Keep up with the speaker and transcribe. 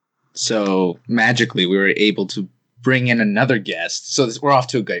So magically, we were able to bring in another guest. So we're off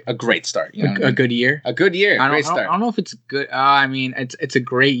to a great start. You know A good year. A good year. I Great start. don't know if it's good. I mean, it's a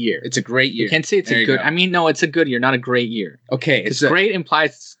great year. It's a great year. You can't say it's a good. I mean, no, it's a good year, not a great year. Okay, it's great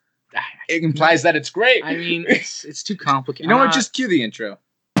implies. It implies that it's great. I mean, it's too complicated. You know what? Just cue the intro.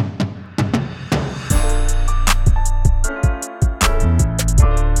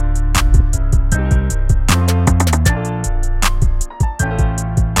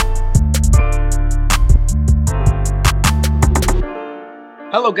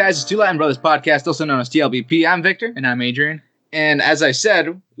 Hello, guys. It's Two Latin Brothers Podcast, also known as TLBP. I'm Victor. And I'm Adrian. And as I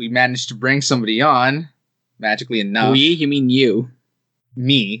said, we managed to bring somebody on, magically enough. We? You mean you?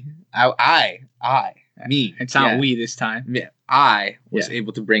 Me. I. Me. It's not we this time. Yeah. I was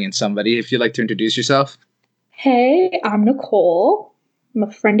able to bring in somebody. If you'd like to introduce yourself. Hey, I'm Nicole. I'm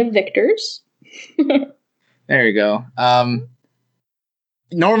a friend of Victor's. There you go.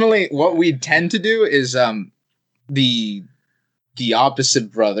 Normally, what we tend to do is the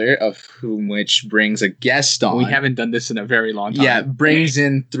opposite brother of whom which brings a guest on. We haven't done this in a very long time. Yeah, brings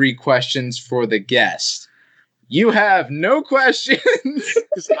in 3 questions for the guest. You have no questions.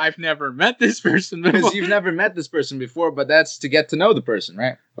 Because I've never met this person before. Because you've never met this person before, but that's to get to know the person,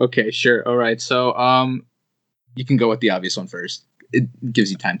 right? Okay, sure. All right. So, you can go with the obvious one first. It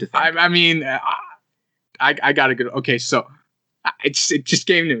gives you time to think. I mean, I gotta go. Okay, so it just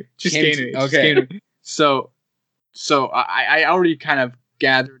came to me. Okay. So I already kind of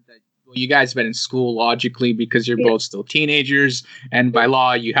gathered that you guys have been in school logically because you're both still teenagers, and by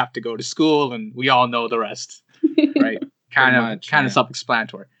law you have to go to school, and we all know the rest, right? kind of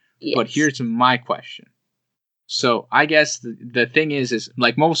self-explanatory. Yes. But here's my question. So I guess the thing is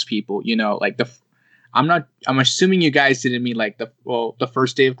like most people, you know, like I'm assuming you guys didn't meet like the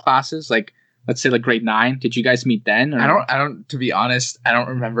first day of classes, like let's say like grade 9. Did you guys meet then? Or? I don't. To be honest, I don't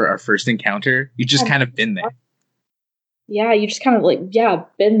remember our first encounter. You just kind of been there. Yeah, you just kind of like,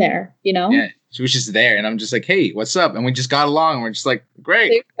 been there, you know? Yeah, she was just there, and I'm just like, hey, what's up? And we just got along, and we're just like,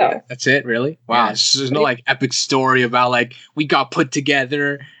 great. That's it, really? Wow. Yeah. So there's no like epic story about like, we got put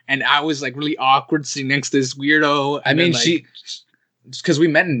together, and I was like really awkward sitting next to this weirdo. I mean, because we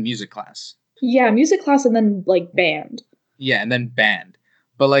met in music class. Yeah, music class and then like band. Yeah, and then band.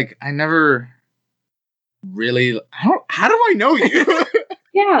 But like, I never really, how do I know you?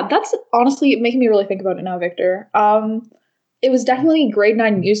 Yeah, that's honestly making me really think about it now, Victor. It was definitely grade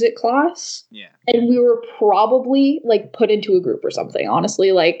 9 music class. Yeah. And we were probably like put into a group or something,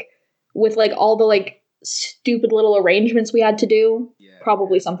 honestly, like with like all the like stupid little arrangements we had to do. Yeah.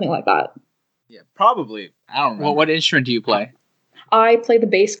 Probably something like that. Yeah, probably. I don't know. Well, what instrument do you play? I play the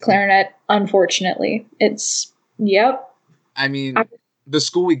bass clarinet, unfortunately. Yep. I mean, the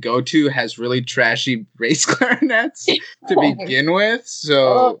school we go to has really trashy bass clarinets to begin with.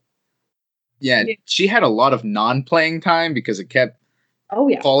 So, yeah, she had a lot of non-playing time because it kept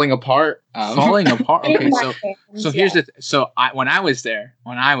falling apart. Falling apart. Okay, so here's when I was there,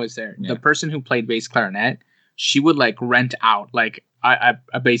 the person who played bass clarinet, she would like rent out like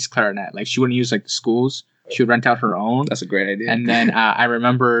a bass clarinet. Like she wouldn't use like the schools. She would rent out her own. That's a great idea. And then I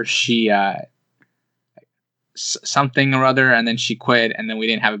remember she something or other, and then she quit, and then we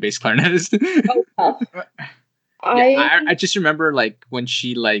didn't have a bass clarinetist. I just remember like when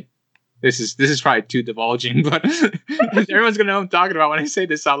she like this is probably too divulging, but everyone's gonna know what I'm talking about when I say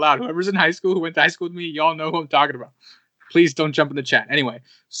this out loud. Whoever's in high school who went to high school with me, y'all know who I'm talking about. Please don't jump in the chat. Anyway,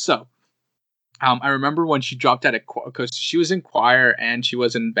 so I remember when she dropped out of because she was in choir and she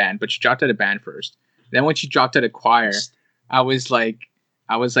was in band, but she dropped out of band first. Then when she dropped out of choir, I was like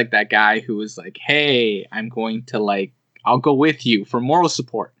that guy who was like, hey, I'm going to like, I'll go with you for moral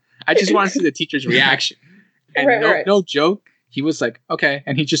support. I just want to see the teacher's reaction. And no joke, he was like, okay.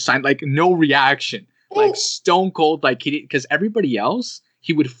 And he just signed like no reaction, like stone cold. Like because everybody else,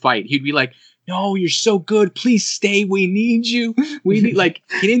 he would fight. He'd be like, no, you're so good. Please stay. We need you. We need like,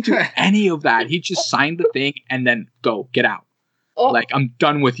 he didn't do any of that. He just signed the thing and then get out. Like, I'm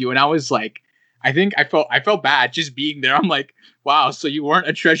done with you. And I was like, I think I felt bad just being there. I'm like, wow, so you weren't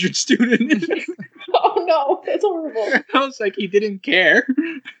a treasured student. Oh no, that's horrible. I was like, he didn't care.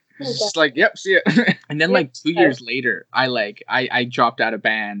 Just like, yep, see it. And then like 2 years later, I dropped out of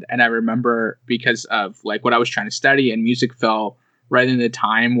band, and I remember because of like what I was trying to study, and music fell right in the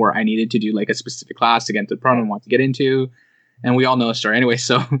time where I needed to do like a specific class to get into the program I want to get into. And we all know the story anyway,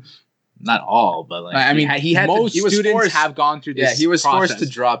 so not all, but like I mean, most students have gone through this. Yeah, he was forced to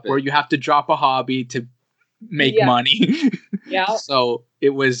drop it, where you have to drop a hobby to make money. Yeah. So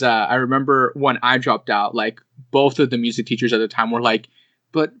it was. I remember when I dropped out, like both of the music teachers at the time were like,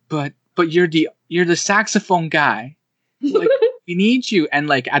 "But you're the saxophone guy. Like We need you. And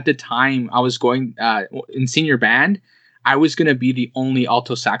like at the time I was going in senior band, I was gonna be the only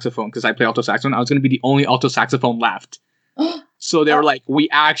alto saxophone because I play alto saxophone. I was gonna be the only alto saxophone left. So they were like, "We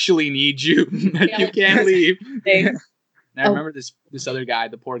actually need you. Like, you can't leave." And I remember this other guy,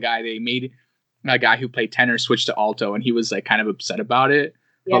 the poor guy. They made a guy who played tenor switch to alto, and he was like kind of upset about it.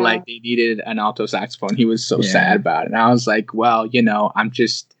 Yeah. But like they needed an alto saxophone. He was so sad about it. And I was like, well, I'm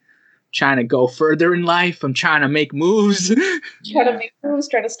just trying to go further in life. I'm trying to make moves. Trying to make moves,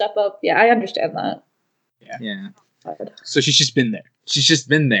 trying to step up. Yeah, I understand that. Yeah. So she's just been there. She's just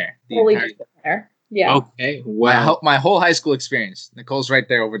been there. Fully been there. Yeah. Okay. Well, my whole high school experience. Nicole's right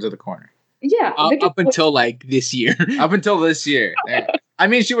there over to the corner. Yeah. Up until like this year. Up until this year. I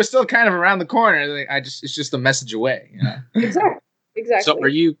mean, she was still kind of around the corner. It's just a message away. Exactly. So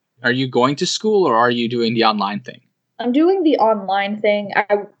are you going to school or are you doing the online thing? I'm doing the online thing.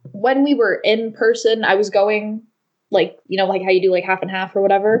 When we were in person, I was going like how you do like half and half or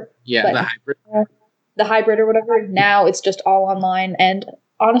whatever. Yeah, but the hybrid. The hybrid or whatever. Now it's just all online, and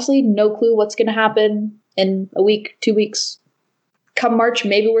honestly, no clue what's going to happen in a week, 2 weeks. Come March,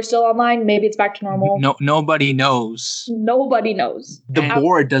 maybe we're still online. Maybe it's back to normal. No, nobody knows. Nobody knows. The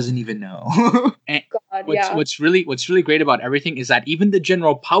board doesn't even know. And what's really great about everything is that even the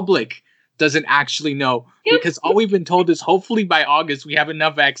general public doesn't actually know, because all we've been told is hopefully by August we have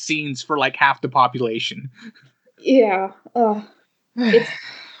enough vaccines for like half the population. Yeah. It's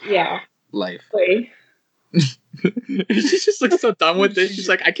life. She just looks so done with this. She's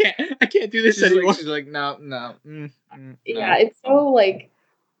like, I can't do this anymore. She's like, no. Yeah, it's so like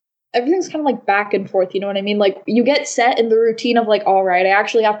everything's kind of like back and forth. You know what I mean? Like you get set in the routine of like, all right, I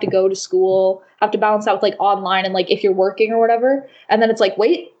actually have to go to school, have to balance out with like online and like if you're working or whatever, and then it's like,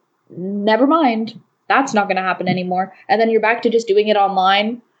 wait, never mind, that's not going to happen anymore, and then you're back to just doing it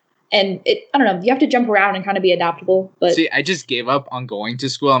online. And I don't know, you have to jump around and kind of be adaptable. But see, I just gave up on going to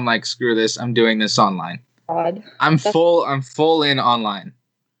school. I'm like, screw this. I'm doing this online. God. I'm full in online.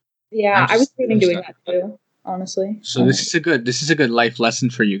 Yeah, I was thinking doing that too, honestly. So this is a good life lesson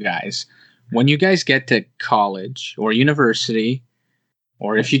for you guys. When you guys get to college or university,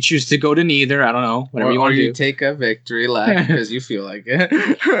 or if you choose to go to neither, I don't know, whatever you want to do. Or you take a victory lap because you feel like it.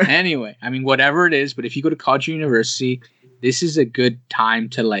 Anyway, I mean, whatever it is, but if you go to college or university, this is a good time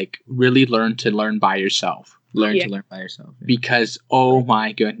to like really learn by yourself. Learn to learn by yourself. Yeah. Because, oh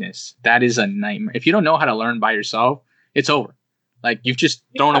my goodness, that is a nightmare. If you don't know how to learn by yourself, it's over. Like, you've just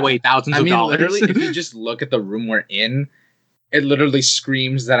thrown away thousands of dollars. Literally, if you just look at the room we're in, it literally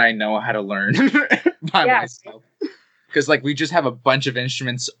screams that I know how to learn by myself. Because, like, we just have a bunch of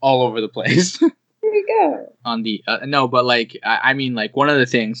instruments all over the place. There you go. On the, no, but, like, I mean, like, one of the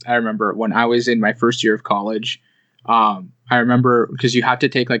things I remember when I was in my first year of college, I remember because you have to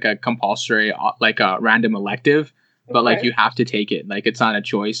take like a compulsory, like a random elective, but like you have to take it. Like it's not a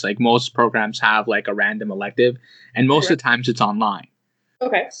choice. Like most programs have like a random elective, and most of the times it's online.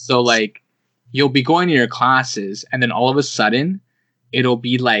 Okay. So like you'll be going to your classes, and then all of a sudden it'll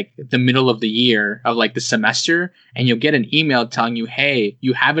be like the middle of the year of like the semester, and you'll get an email telling you, hey,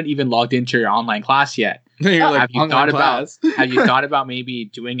 you haven't even logged into your online class yet. Have you thought about maybe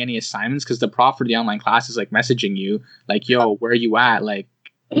doing any assignments? Because the prof for the online class is like messaging you like, yo, where are you at? Like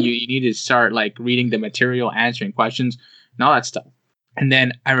you need to start like reading the material, answering questions and all that stuff. And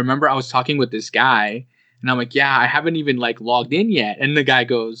then I remember I was talking with this guy and I'm like, yeah, I haven't even like logged in yet. And the guy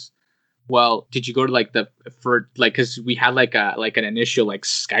goes, well, did you go to like because we had like an initial like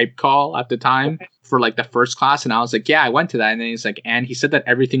Skype call at the time for like the first class. And I was like, yeah, I went to that. And then he's like, and he said that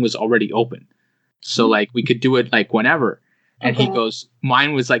everything was already open. So like we could do it like whenever. And he goes,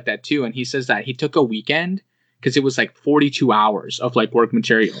 mine was like that too. And he says that he took a weekend because it was like 42 hours of like work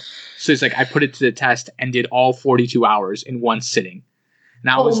material. So it's like, I put it to the test and did all 42 hours in one sitting. And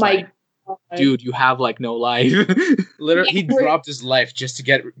I was like, dude, you have like no life. Literally, he dropped his life just to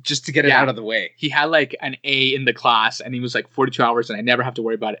get it out of the way. He had like an A in the class and he was like 42 hours and I never have to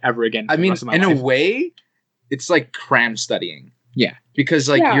worry about it ever again. I mean, in a way, it's like cram studying. Yeah. Because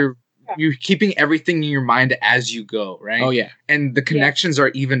like you're keeping everything in your mind as you go, right? Oh, yeah. And the connections are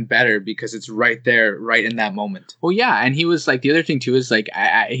even better because it's right there, right in that moment. Well, yeah. And he was like, the other thing too is like,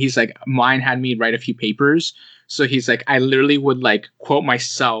 he's like, mine had me write a few papers. So he's like, I literally would like quote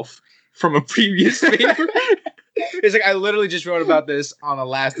myself from a previous paper. It's like, I literally just wrote about this on the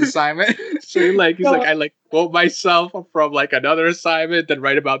last assignment. So he's like, I like quote myself from like another assignment, then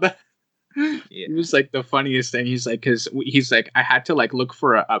write about that. Yeah. It was like the funniest thing. He's like, because he's like, I had to like look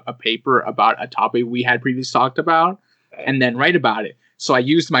for a paper about a topic we had previously talked about and then write about it. So I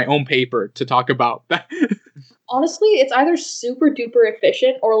used my own paper to talk about that. Honestly, it's either super duper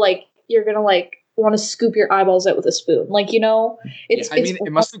efficient or like you're gonna like want to scoop your eyeballs out with a spoon. Like, you know,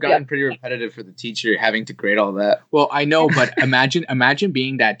 it must have gotten pretty repetitive for the teacher having to grade all that. Well, I know, but imagine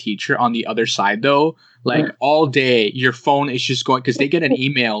being that teacher on the other side though. Like all day, your phone is just going because they get an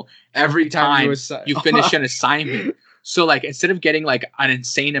email every time you finish an assignment. So like instead of getting like an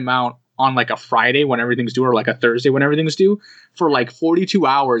insane amount on like a Friday when everything's due or like a Thursday when everything's due, for like 42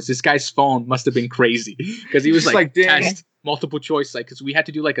 hours, this guy's phone must have been crazy because he was like test multiple choice, like because we had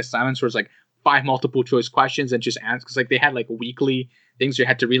to do like assignments where it's like 5 multiple choice questions and just answer because like they had like weekly things you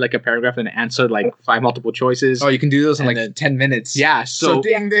had to read like a paragraph and answer like 5 multiple choices. Oh, you can do those in like 10 minutes. Yeah, so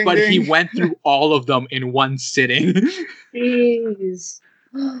ding, but ding. he went through all of them in one sitting. Jeez.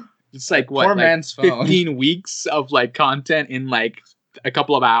 It's like what, poor like man's phone. 15 weeks of like content in like a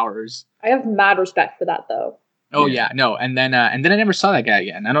couple of hours. I have mad respect for that though. Oh yeah, no, and then I never saw that guy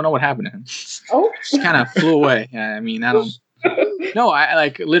again. I don't know what happened to him. Oh, Just kind of flew away. I mean, I don't. No, I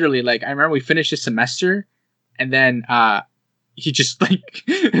like literally like I remember we finished the semester, and then he just like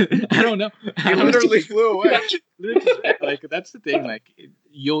I don't know. He literally flew away. Like that's the thing. Like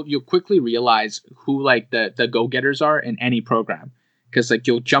you'll quickly realize who like the go-getters are in any program, because like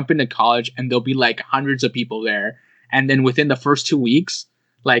you'll jump into college and there'll be like hundreds of people there, and then within the first 2 weeks,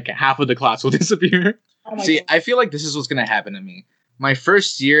 like half of the class will disappear. oh See, God. I feel like this is what's gonna happen to me. My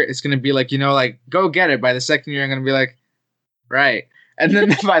first year, it's gonna be like, you know, like go get it. By the second year, I'm gonna be like, right. And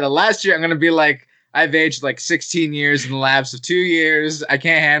then by the last year, I'm gonna be like, I've aged like 16 years in the lapse of 2 years. I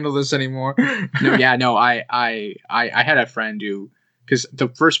can't handle this anymore. No, I had a friend who, because the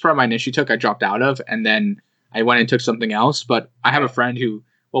first program I initially took, I dropped out of, and then I went and took something else. But I have a friend who,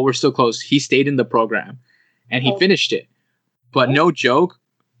 well, we're still close. He stayed in the program, and he finished it. But no joke,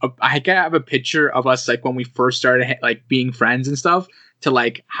 I have a picture of us like when we first started like being friends and stuff to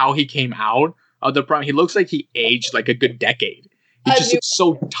like how he came out of the program. He looks like he aged like a good decade. He just looks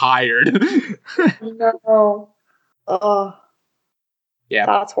so tired. No. Oh. Yeah.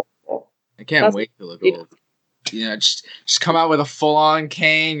 That's horrible. I can't wait to look old. You know, just come out with a full-on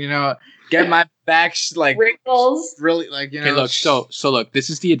cane. You know, get my back like wrinkles. Really, like, you know. Okay, look. So look. This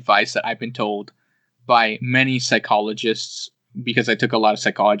is the advice that I've been told by many psychologists, because I took a lot of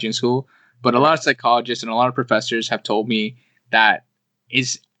psychology in school. But a lot of psychologists and a lot of professors have told me that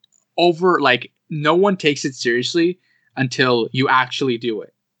is over. Like no one takes it seriously until you actually do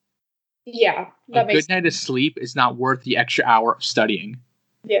it. Yeah, A good night of sleep is not worth the extra hour of studying.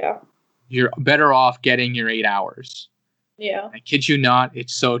 Yeah. You're better off getting your 8 hours. Yeah. I kid you not,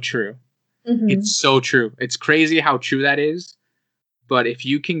 it's so true. Mm-hmm. It's so true. It's crazy how true that is. But if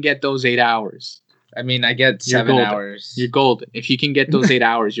you can get those 8 hours, I mean, I get 7 hours. You're golden. If you can get those 8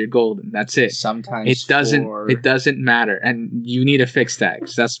 hours, you're golden. That's it. Sometimes it doesn't matter, and you need to fix that,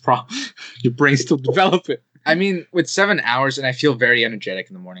 because that's the problem. Your brain's still developing. I mean, with 7 hours, and I feel very energetic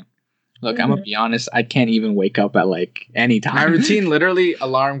in the morning. Look, I'm gonna be honest. I can't even wake up at like any time. My routine, literally,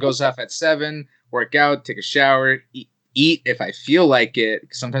 alarm goes off at 7. Work out, take a shower, eat if I feel like it.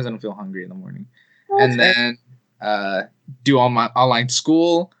 Because sometimes I don't feel hungry in the morning, and then do all my online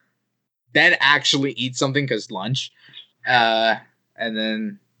school. Then actually eat something because lunch, and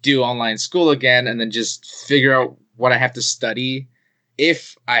then do online school again, and then just figure out what I have to study,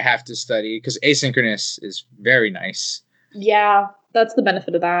 if I have to study, because asynchronous is very nice. Yeah, that's the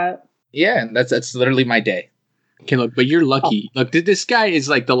benefit of that. Yeah, and that's literally my day. Okay, look, but you're lucky. Look, this guy is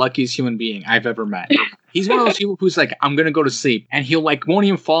like the luckiest human being I've ever met. He's one of those people who's like, I'm gonna go to sleep, and he'll like won't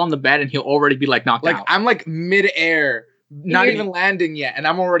even fall on the bed, and he'll already be like knocked out. Like I'm like mid-air, not even landing yet, and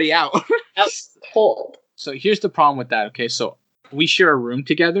I'm already out. That's cold. So here's the problem with that. Okay, so we share a room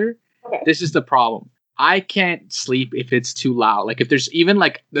together. Okay. This is the problem. I can't sleep if it's too loud. Like if there's even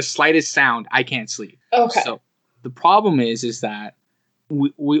like the slightest sound, I can't sleep. Okay. So the problem is that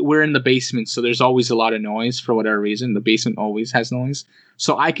we're in the basement, so there's always a lot of noise for whatever reason. The basement always has noise.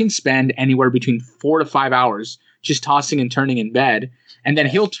 So I can spend anywhere between 4 to 5 hours just tossing and turning in bed, and then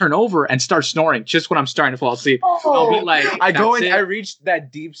he'll turn over and start snoring just when I'm starting to fall asleep. I'll be like, I go in, I reach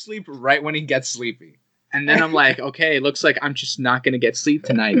that deep sleep right when he gets sleepy. And then I'm like, okay, it looks like I'm just not gonna get sleep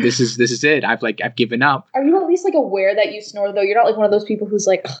tonight. This is it. I've given up. Are you at least like aware that you snore though? You're not like one of those people who's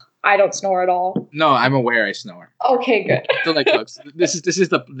like, I don't snore at all. No, I'm aware I snore. Okay, good. So like, look, this is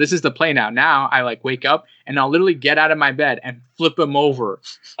the play now. Now I like wake up and I'll literally get out of my bed and flip him over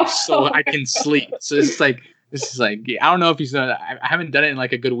so I can sleep. So this is like I don't know if he's I haven't done it in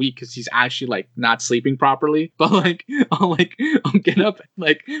like a good week because he's actually like not sleeping properly. But like I'll get up and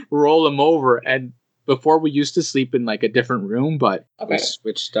like roll him over. And before we used to sleep in like a different room, but Okay. We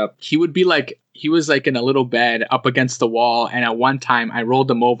switched up. he was like in a little bed up against the wall, and at one time I rolled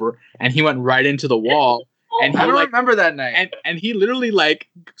him over and he went right into the wall, and he I don't like remember that night. and he literally like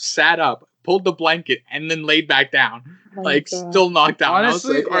sat up, pulled the blanket, and then laid back down. Oh Like, God. still knocked out.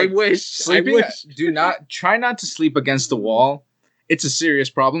 Honestly, And I was like, I wish. Sleeping, try not to sleep against the wall. It's a serious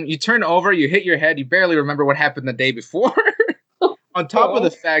problem. You turn over, you hit your head, you barely remember what happened the day before. On top of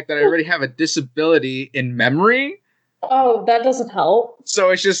the fact that I already have a disability in memory. Oh, that doesn't help. So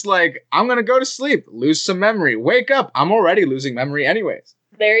it's just like, I'm going to go to sleep, lose some memory, wake up. I'm already losing memory anyways.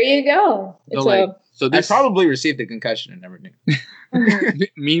 There you go. So I probably received a concussion and never knew.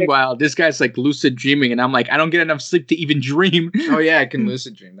 Meanwhile, this guy's like lucid dreaming, and I'm like, I don't get enough sleep to even dream. Oh yeah, I can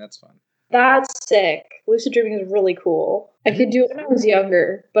lucid dream. That's fun. That's sick. Lucid dreaming is really cool. I could do it when I was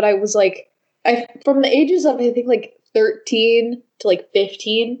younger, but I was like, from the ages of I think like 13 to like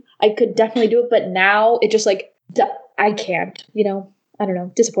 15, I could definitely do it. But now it just like I can't. You know, I don't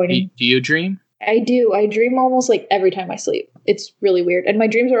know. Disappointing. Do you dream? I do. I dream almost like every time I sleep. It's really weird. And my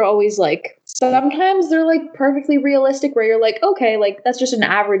dreams are always like, sometimes they're like perfectly realistic where you're like, okay, like that's just an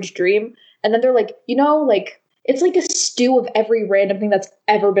average dream. And then they're like, you know, like it's like a stew of every random thing that's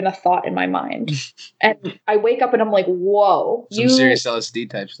ever been a thought in my mind. And I wake up and I'm like, whoa. Some serious LSD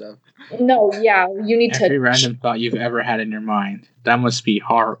type stuff. No, yeah. You need Every to. random thought you've ever had in your mind. That must be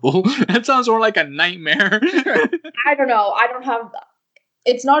horrible. That sounds more like a nightmare. I don't know. I don't have.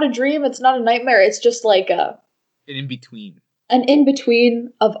 It's not a dream. It's not a nightmare. It's just like An in-between. An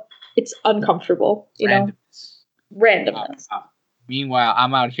in-between of it's uncomfortable, you know? Randomness. Meanwhile,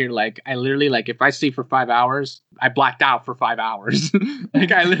 I'm out here like, I literally, like, if I sleep for 5 hours, I blacked out for 5 hours.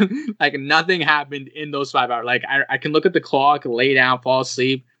 Like nothing happened in those 5 hours. Like, I can look at the clock, lay down, fall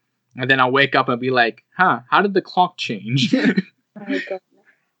asleep, and then I'll wake up and be like, how did the clock change? Oh my God.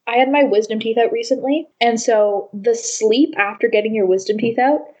 I had my wisdom teeth out recently, and so the sleep after getting your wisdom teeth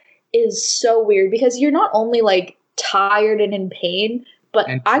out is so weird because you're not only like tired and in pain, but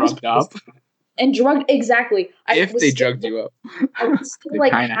And I was drugged up. and drugged exactly. If they drugged you up, I was still, They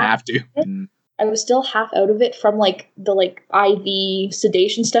like kind of have to. I was still half out of it from like the like IV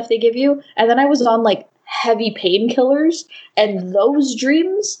sedation stuff they give you, and then I was on like heavy painkillers, and those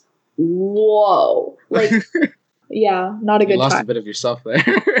dreams, whoa, like. Yeah, not a good you lost time. a bit of yourself there.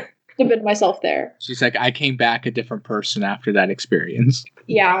 A bit of myself there. She's like, I came back a different person after that experience.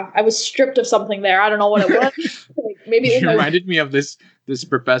 Yeah, I was stripped of something there. I don't know what it was. Like, maybe it It was reminded me of this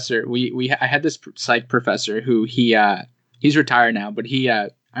professor. I had this psych professor who he's retired now, but I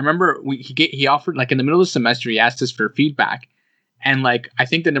remember he offered, like, in the middle of the semester, he asked us for feedback. And like, I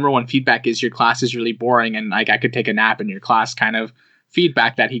think the number one feedback is your class is really boring and like I could take a nap in your class kind of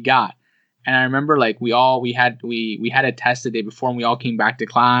feedback that he got. And I remember like we had a test the day before and we all came back to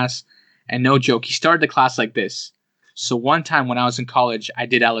class, and no joke, he started the class like this. So one time when I was in college, I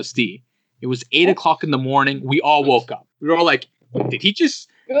did LSD. It was 8 o'clock in the morning. We all woke up. We were all like, did he just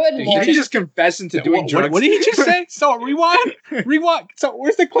confess into doing drugs? What did he just say? So rewind. So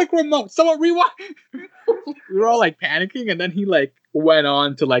where's the click remote? Someone rewind. We were all like panicking, and then he like went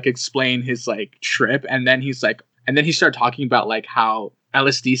on to like explain his like trip, and then he started talking about like how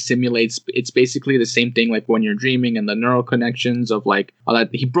LSD simulates, it's basically the same thing like when you're dreaming and the neural connections of like all that.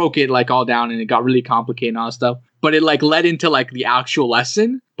 He broke it like all down and it got really complicated and all that stuff, but it like led into like the actual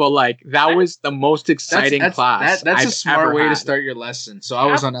lesson. But like that was the most exciting class. That's I've a smart way had. to start your lesson. So I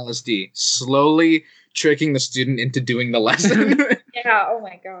was on LSD, slowly tricking the student into doing the lesson. Yeah, oh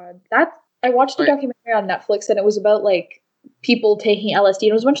my God. I watched a documentary on Netflix, and it was about like people taking LSD, and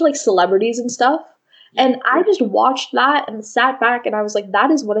it was a bunch of like celebrities and stuff. And I just watched that and sat back, and I was like,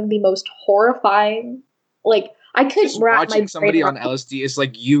 that is one of the most horrifying. Like, I could Just wrap watching my somebody brain on LSD is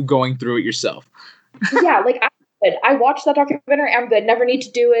like you going through it yourself. Yeah, like I'm good. I watched that documentary. I'm good. Never need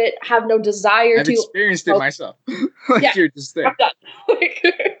to do it. Have no desire I've to. experienced it myself. Like Yeah. you're just there. I'm done.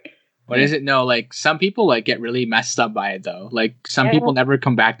 What is it? No, like some people like get really messed up by it though. Like some people never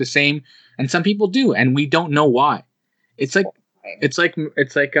come back the same, and some people do, and we don't know why. It's like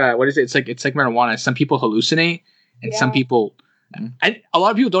what is it? It's like marijuana. Some people hallucinate, and some people, a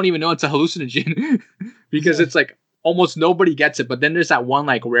lot of people don't even know it's a hallucinogen because it's like almost nobody gets it. But then there's that one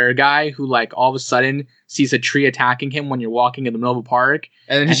like rare guy who like all of a sudden sees a tree attacking him when you're walking in the middle of a park,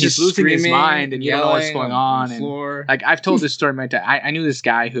 and he's just losing his screaming, mind, and you don't know what's going on. the And floor. like I've told this story many times. I knew this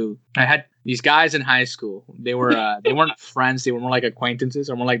guy who I had these guys in high school. They weren't friends. They were more like acquaintances,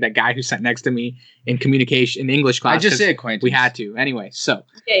 or more like that guy who sat next to me in English class. I just say acquaintance. We had to anyway. So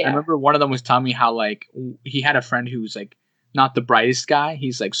I remember one of them was telling me how like he had a friend who was like not the brightest guy.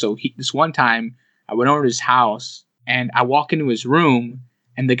 He's like, this one time I went over to his house and I walk into his room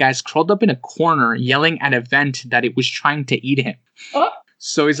and the guy's curled up in a corner yelling at a vent that it was trying to eat him. Oh.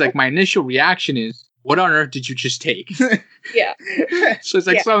 So he's like, my initial reaction is, what on earth did you just take? Yeah. So it's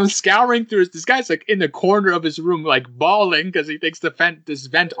like, so I'm scouring through this guy's like in the corner of his room, like bawling because he thinks this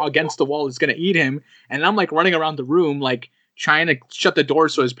vent against the wall is going to eat him. And I'm like running around the room, like trying to shut the door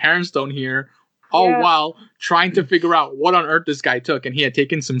so his parents don't hear, all while trying to figure out what on earth this guy took. And he had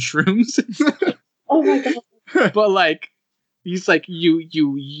taken some shrooms. Oh my God. But like, he's like, you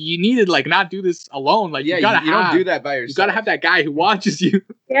need to like not do this alone. Like, Yeah, you don't do that by yourself. You gotta have that guy who watches you.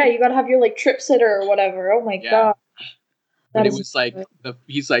 Yeah, you gotta have your like trip sitter or whatever. Oh my God. But it was like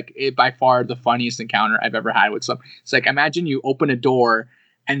he's like by far the funniest encounter I've ever had with some. It's like, imagine you open a door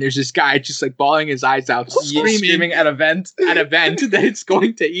and there's this guy just like bawling his eyes out, screaming at a vent that it's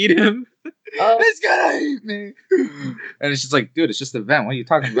going to eat him. It's gonna eat me. And it's just like, dude, it's just a vent. What are you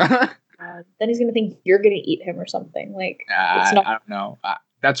talking about? Then he's gonna think you're gonna eat him or something. Like, it's not. I don't know.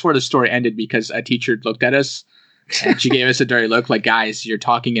 That's where the story ended because a teacher looked at us and she gave us a dirty look, like, guys, you're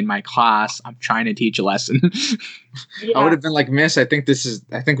talking in my class. I'm trying to teach a lesson. I would have been like, Miss, I think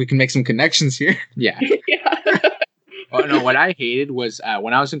we can make some connections here. Yeah. Yeah. Well, no, what I hated was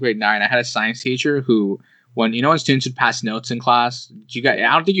when I was in grade 9, I had a science teacher who, when students would pass notes in class, I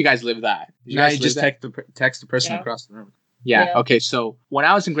don't think you guys lived that. You just text the person across the room. Yeah. Okay. So when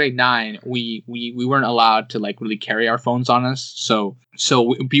I was in grade 9, we weren't allowed to like really carry our phones on us. So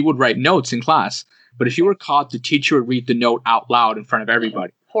we would write notes in class. But if you were caught, the teacher would read the note out loud in front of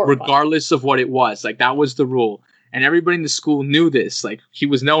everybody, regardless of what it was. Like, that was the rule. And everybody in the school knew this. Like, he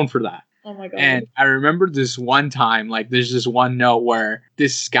was known for that. Oh my God. And I remember this one time, like, there's this one note where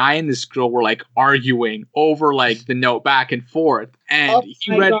this guy and this girl were like arguing over like the note back and forth. And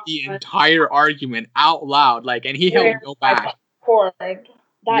he read the entire argument out loud. Like, and he held no back.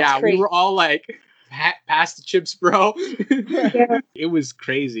 That's crazy. We were all like, pass the chips, bro. Yeah. It was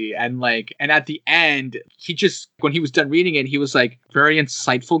crazy. And at the end, he just, when he was done reading it, he was like, very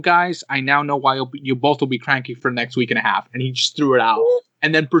insightful, guys. I now know why you both will be cranky for the next week and a half. And he just threw it out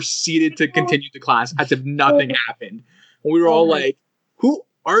and then proceeded to continue the class as if nothing happened. And we were all like, who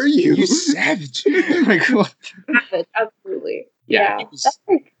are you? You savage. Like, absolutely. Yeah.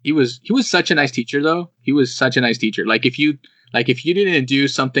 He was such a nice teacher, though. He was such a nice teacher. Like, if you didn't do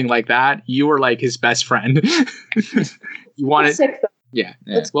something like that, you were like his best friend. You wanted, yeah.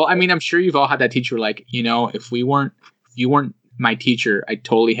 Well, I mean, I'm sure you've all had that teacher. Like, if you weren't my teacher, I'd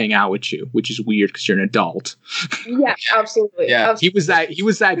totally hang out with you, which is weird because you're an adult. Yeah, absolutely. Yeah, absolutely. He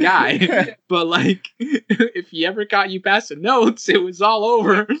was that guy. But like, if he ever got you passing notes, it was all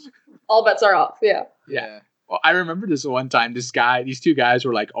over. All bets are off. Yeah. Yeah. Well, I remember this one time. These two guys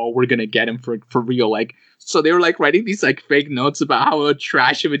were like, "Oh, we're gonna get him for real." Like, so they were like writing these like fake notes about how a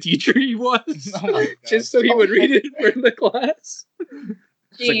trash of a teacher he was, just so he would read it for the class.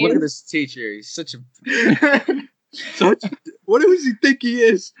 It's like, look at this teacher. He's such a. What does he think he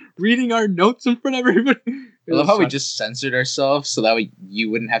is? Reading our notes in front of everybody. I love how we just censored ourselves so that way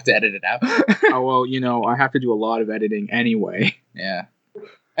you wouldn't have to edit it out. Oh well, I have to do a lot of editing anyway. Yeah.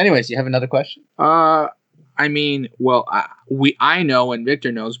 Anyways, you have another question? I mean, well, I know and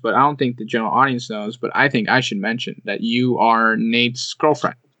Victor knows, but I don't think the general audience knows. But I think I should mention that you are Nate's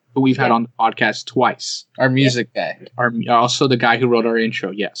girlfriend, who we've had on the podcast twice. Our music guy. Also the guy who wrote our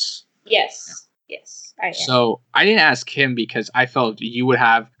intro. Yes. Yes. I am. So I didn't ask him because I felt you would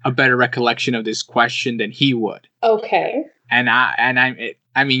have a better recollection of this question than he would. Okay. And I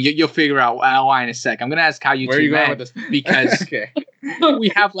mean, you'll figure out why in a sec. I'm gonna ask how you two met, with this? Because we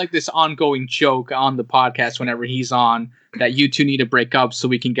have like this ongoing joke on the podcast whenever he's on that you two need to break up so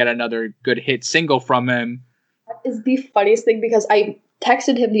we can get another good hit single from him. That is the funniest thing because I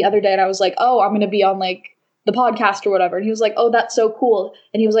texted him the other day and I was like, "Oh, I'm gonna be on like the podcast or whatever," and he was like, "Oh, that's so cool,"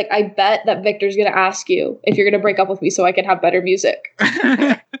 and he was like, "I bet that Victor's gonna ask you if you're gonna break up with me so I can have better music."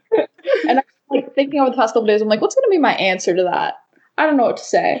 And I'm like thinking over the past couple days, I'm like, what's gonna be my answer to that? I don't know what to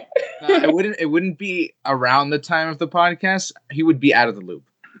say. It wouldn't be around the time of the podcast. He would be out of the loop.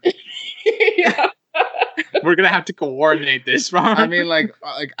 Yeah. We're gonna have to coordinate this, Ron. I mean, like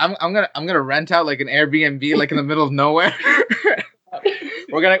I'm gonna rent out like an Airbnb like in the middle of nowhere.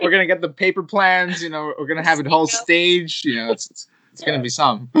 We're gonna get the paper plans. We're gonna have a whole stage. It's gonna be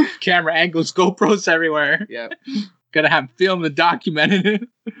some camera angles, GoPros everywhere. Yeah, gonna have film and documented it.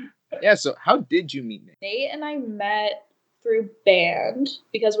 Yeah. So how did you meet Nate? Nate and I met through band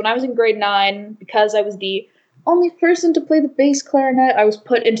because when I was in grade 9, because I was the only person to play the bass clarinet, I was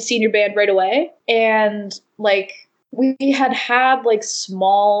put into senior band right away. And like we had like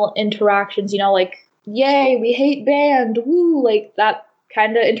small interactions, like, yay, we hate band, woo, like that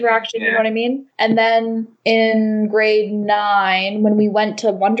kind of interaction, You know what I mean? And then in grade 9, when we went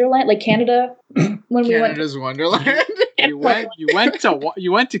to Wonderland, like Canada, Canada's Wonderland. You went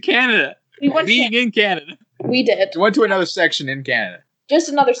to Canada. We went Being in Canada. We did. We went to another section in Canada. Just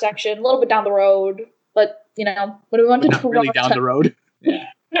another section, a little bit down the road. But, when we went to Not Toronto... really down the road. Yeah.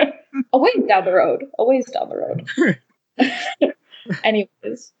 A ways down the road. A ways down the road.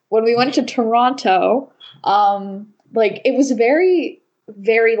 Anyways, when we went to Toronto, it was very,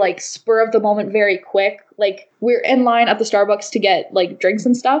 very, spur of the moment, very quick. We're in line at the Starbucks to get, drinks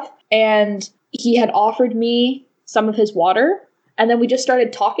and stuff. And he had offered me some of his water. And then we just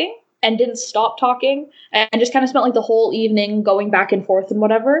started talking and didn't stop talking. And just kind of spent, the whole evening going back and forth and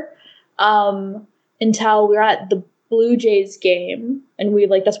whatever. Until we were at the Blue Jays game, and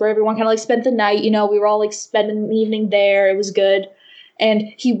that's where everyone kind of spent the night. We were all spending the evening there. It was good.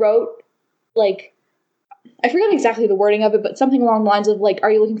 And he wrote I forget exactly the wording of it, but something along the lines of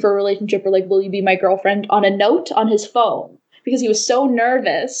are you looking for a relationship, or will you be my girlfriend, on a note on his phone, because he was so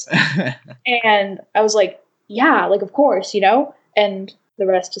nervous. And I was like, yeah, of course, and the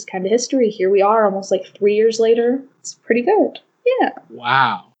rest is kind of history. Here we are almost 3 years later. It's pretty good. Yeah.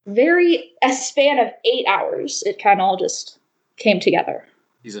 Wow. A span of 8 hours, it kind of all just came together.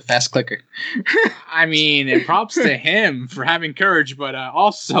 He's a fast clicker. I mean, and props to him for having courage, but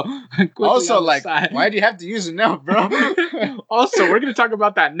also, why do you have to use a note, bro? Also, we're gonna talk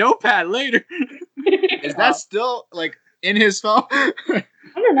about that notepad later. Is that still in his phone? I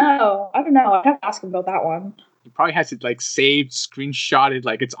don't know. I have to ask him about that one. He probably has it saved, screenshotted,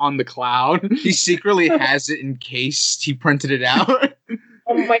 it's on the cloud. He secretly has it in case he printed it out.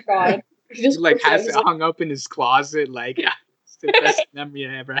 Oh my god. He just has it hung up in his closet, it's the best memory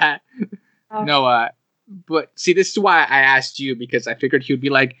I ever had. No, but see, this is why I asked you, because I figured he would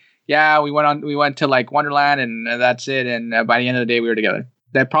be yeah, we went to Wonderland and that's it, and by the end of the day we were together.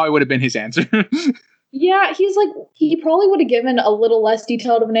 That probably would have been his answer. Yeah, he's he probably would have given a little less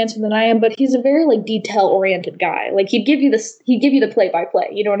detailed of an answer than I am, but he's a very detail oriented guy. He'd give you the play by play.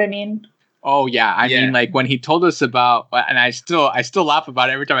 You know what I mean? Oh yeah, I mean when he told us about, and I still laugh about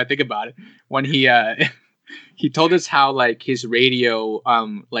it every time I think about it. When he he told us how his radio,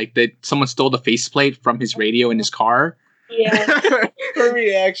 that someone stole the faceplate from his radio in his car. Yeah. Her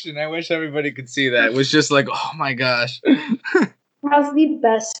reaction, I wish everybody could see that. It was just oh my gosh. Has the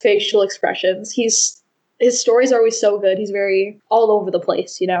best facial expressions. His stories are always so good. He's very all over the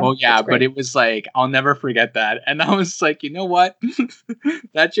place, Well, yeah, but it was I'll never forget that. And I was you know what?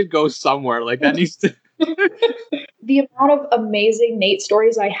 That should go somewhere. That needs to... The amount of amazing Nate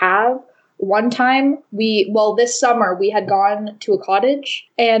stories I have. One time, this summer, we had gone to a cottage,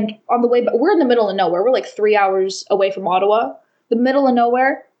 and on the way, but we're in the middle of nowhere. We're 3 hours away from Ottawa. The middle of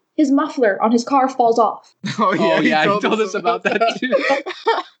nowhere, his muffler on his car falls off. Oh yeah, he told us about that too.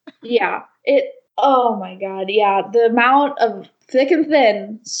 Yeah, oh my god, yeah. The amount of thick and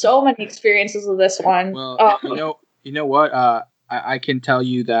thin, so many experiences with this one. Well, you know what? I can tell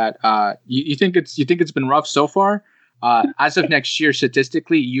you that you think it's been rough so far. As of next year,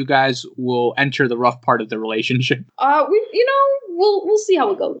 statistically, you guys will enter the rough part of the relationship. We'll see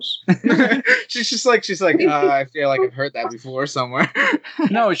how it goes. she's I feel like I've heard that before somewhere.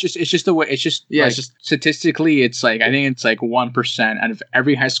 No, it's just the way. It's just statistically, it's I think it's 1% out of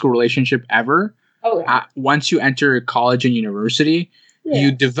every high school relationship ever. Oh, yeah. Once you enter college and university,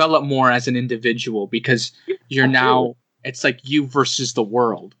 you develop more as an individual, because you're now, it's you versus the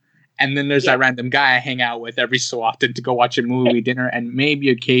world. And then there's that random guy I hang out with every so often to go watch a movie, dinner, and maybe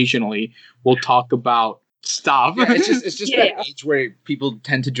occasionally we'll talk about stuff. Yeah, it's just that age where people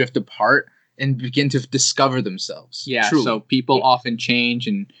tend to drift apart and begin to discover themselves. Yeah, truly. So people often change,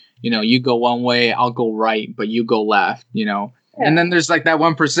 and you go one way, I'll go right, but you go left. Yeah. And then there's that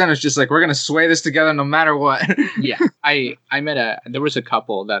 1%. It's just we're gonna sway this together no matter what. Yeah, I met there was a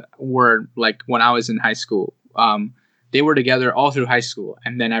couple that were when I was in high school. They were together all through high school,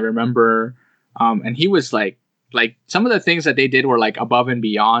 and then I remember, and he was some of the things that they did were above and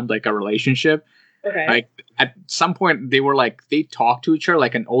beyond a relationship. Okay. At some point they were they talked to each other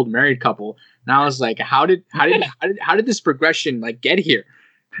like an old married couple, and I was how did this progression get here?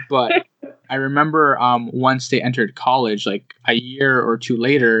 But I remember once they entered college, a year or two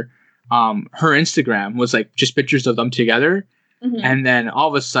later, her Instagram was just pictures of them together. Mm-hmm. And then all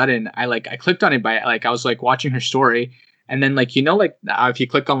of a sudden I clicked on it by I was watching her story, and then if you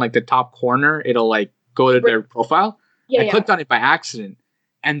click on the top corner, it'll go to their profile. I clicked on it by accident,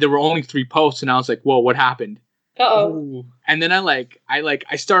 and there were only 3 posts, and I was whoa, what happened? Uh-oh. And then I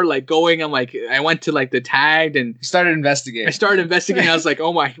started going, I went to the tagged and started investigating. I was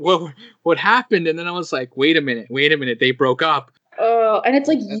oh my, what happened? And then I was wait a minute, they broke up. And it's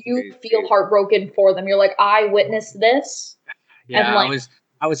you feel heartbroken for them. You're I witnessed this. Yeah,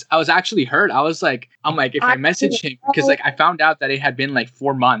 I was actually hurt. I'm like, if I message him, because like I found out that it had been like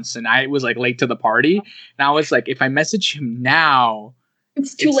 4 months and I was like late to the party, and I was like, if I message him now,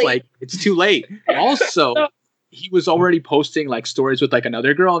 it's too late. Like it's too late. Also, he was already posting like stories with like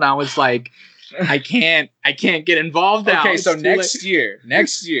another girl, and I was like, I can't get involved now. Okay, so next year,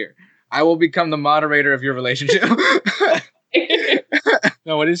 I will become the moderator of your relationship.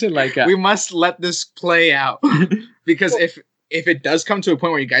 No, what is it like? We must let this play out, because if it does come to a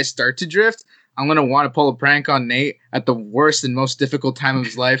point where you guys start to drift, I'm gonna want to pull a prank on Nate at the worst and most difficult time of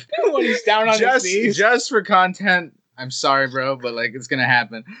his life. When he's down on his knees, just for content. I'm sorry, bro, but like it's gonna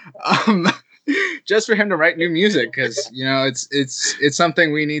happen. Just for him to write new music, because you know it's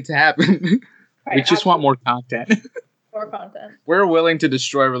something we need to happen. We just want more content. More content. We're willing to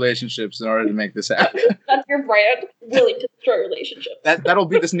destroy relationships in order to make this happen. That's your brand. Willing to destroy relationships. That'll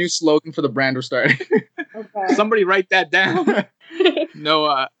be this new slogan for the brand we're starting. Okay. Somebody write that down.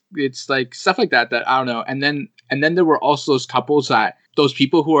 No, it's like stuff like that I don't know. And then there were also those couples those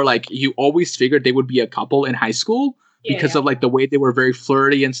people who are like, you always figured they would be a couple in high school because of like the way they were very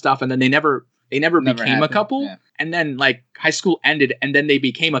flirty and stuff, and then they never became happened. A couple. Yeah. And then like high school ended, and then they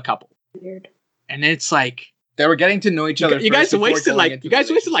became a couple. Weird. And it's like they were getting to know each other. You guys wasted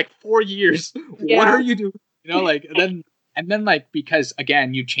like 4 years. Yeah. What are you doing? You know, like and then like, because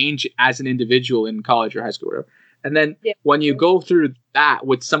again, you change as an individual in college or high school or whatever. And then when you go through that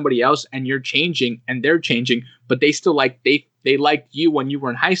with somebody else and you're changing and they're changing, but they still like they liked you when you were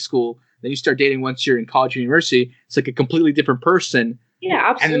in high school, then you start dating once you're in college or university, it's like a completely different person. Yeah,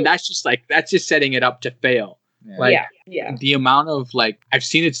 absolutely. And then that's just setting it up to fail. Yeah. Like yeah. The amount of like, I've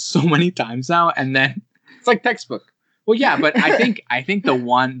seen it so many times now, and then it's like textbook. Well, yeah, but I think the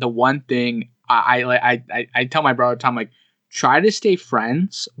one thing I tell my brother Tom, like, try to stay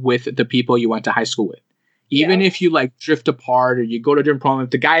friends with the people you went to high school with, even if you like drift apart or you go to a different program.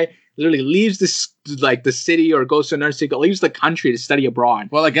 If the guy literally leaves this like the city or goes to another city, leaves the country to study abroad.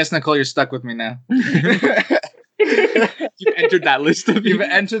 Well, I guess Nicole, you're stuck with me now. You've entered that list. You've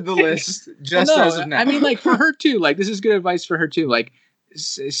entered the list just as of now. I mean, like for her too. Like this is good advice for her too. Like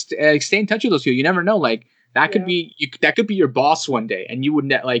stay in touch with those people. You never know. Like that could be your boss one day, and you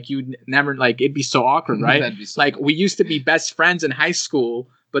would you'd never like it'd be so awkward, right? That'd be so like we used to be best friends in high school,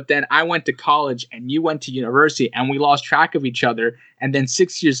 but then I went to college and you went to university, and we lost track of each other. And then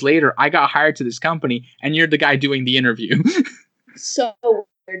 6 years later, I got hired to this company, and you're the guy doing the interview. So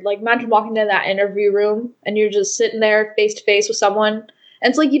weird. Like imagine walking into that interview room and you're just sitting there face to face with someone, and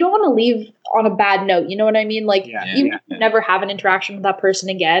it's like you don't want to leave on a bad note. You know what I mean? Like even if you never have an interaction with that person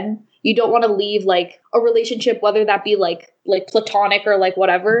again, you don't want to leave like a relationship, whether that be like platonic or like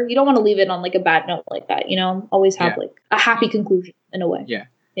whatever. You don't want to leave it on like a bad note like that. You know, always have like a happy conclusion in a way. Yeah.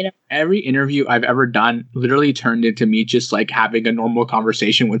 You know, every interview I've ever done literally turned into me just like having a normal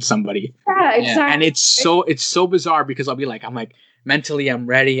conversation with somebody. Yeah, exactly. And it's so bizarre because I'm like mentally I'm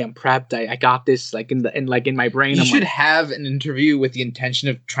ready, I'm prepped, I got this like in my brain. You should have an interview with the intention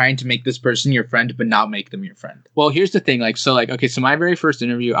of trying to make this person your friend, but not make them your friend. Well, here's the thing, so my very first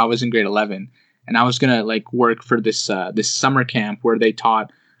interview, I was in grade 11, and I was gonna like work for this summer camp where they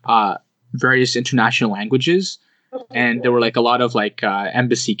taught various international languages. And there were like a lot of like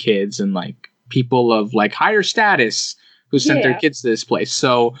embassy kids and like people of like higher status who sent their kids to this place.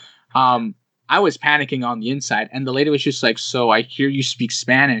 So I was panicking on the inside, and the lady was just like, "So I hear you speak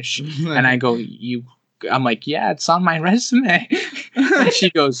Spanish," and I go, I'm like, "Yeah, it's on my resume." And she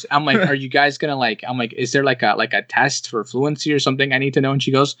goes, "I'm like, are you guys gonna like?" I'm like, "Is there like a test for fluency or something I need to know?" And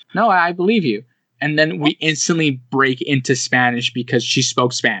she goes, "No, I believe you." And then we instantly break into Spanish because she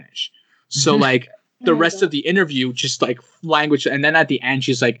spoke Spanish. So like. The rest of the interview, just like language. And then at the end,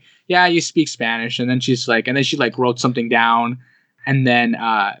 she's like, "Yeah, you speak Spanish." And then she like wrote something down, and then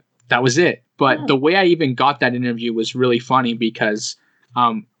that was it. But the way I even got that interview was really funny because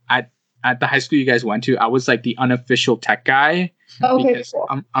at the high school you guys went to, I was like the unofficial tech guy. Okay, because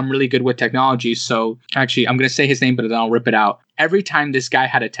I'm really good with technology. So actually, I'm going to say his name, but then I'll rip it out. Every time this guy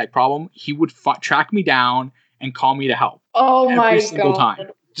had a tech problem, he would track me down and call me to help. Oh my god. Every single time.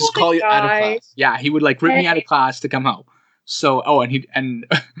 Just call you out of class. Yeah, he would like rip me out of class to come help. So,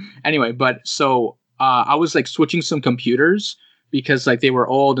 anyway, but so I was like switching some computers because like they were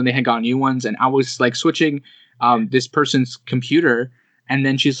old and they had got new ones, and I was like switching this person's computer, and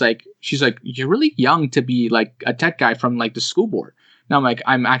then she's like, "You're really young to be like a tech guy from like the school board." And I'm like,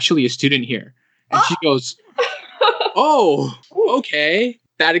 "I'm actually a student here," and she goes, "Oh, okay."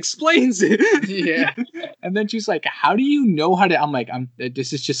 That explains it. Yeah. And then she's like, "How do you know how to?" I'm like,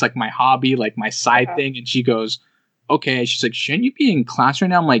 this is just like my hobby, like my side thing. And she goes, "Okay." She's like, "Shouldn't you be in class right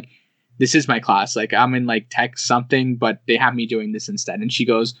now?" I'm like, this is my class. Like, I'm in like tech something, but they have me doing this instead. And she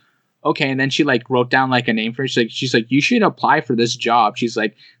goes, okay. And then she like wrote down like a name for it. She's like, you should apply for this job. She's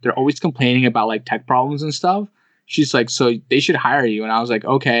like, they're always complaining about like tech problems and stuff. She's like, so they should hire you. And I was like,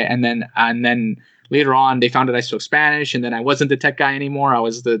 okay. And then later on, they found out I spoke Spanish, and then I wasn't the tech guy anymore. I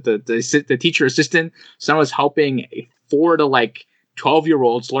was the teacher assistant. So I was helping 4 to like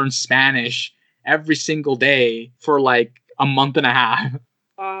 12-year-olds learn Spanish every single day for like a month and a half.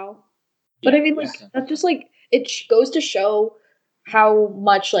 Wow. But I mean, like, that's just like, goes to show how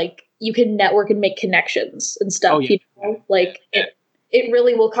much like you can network and make connections and stuff. Oh, yeah. You know? Like it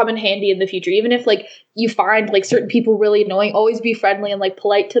really will come in handy in the future. Even if like you find like certain people really annoying, always be friendly and like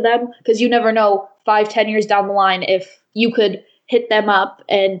polite to them, because you never know 5-10 years down the line if you could hit them up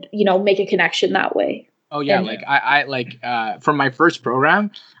and, you know, make a connection that way. Oh yeah, like I like from my first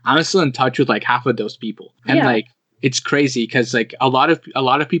program, I'm still in touch with like half of those people, and like it's crazy because like a lot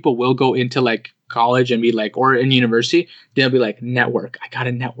of people will go into like college and be like, or in university, they'll be like, network. I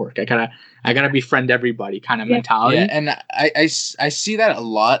gotta network. I gotta befriend everybody kind of mentality. Yeah, and I see that a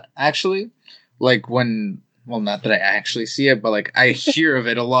lot actually. Like not that I actually see it, but like I hear of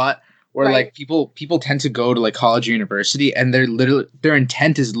it a lot. Where like people tend to go to like college or university, and their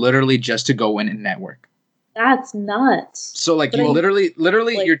intent is literally just to go in and network. That's nuts. So like you literally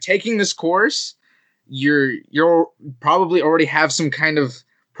like, you're taking this course, you're probably already have some kind of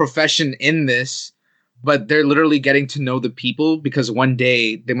profession in this, but they're literally getting to know the people because one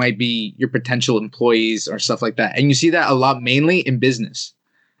day they might be your potential employees or stuff like that. And you see that a lot mainly in business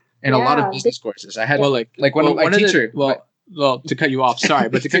and a lot of business courses. I had my teacher. Well, to cut you off, sorry,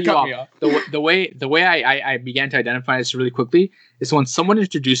 but to cut you off, the way I began to identify this really quickly is when someone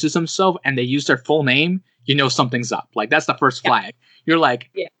introduces themselves and they use their full name, you know something's up. Like that's the first flag. You're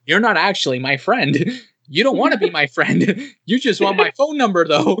like, you're not actually my friend. You don't want to be my friend. You just want my phone number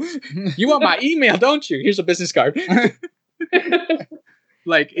though. You want my email, don't you? Here's a business card.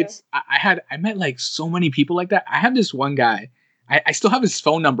 Like I met like so many people like that. I have this one guy. I still have his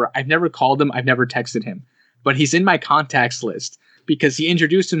phone number. I've never called him. I've never texted him. But he's in my contacts list because he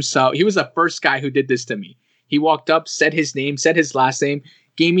introduced himself. He was the first guy who did this to me. He walked up, said his name, said his last name,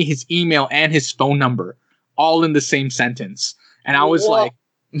 gave me his email and his phone number, all in the same sentence. And I was like,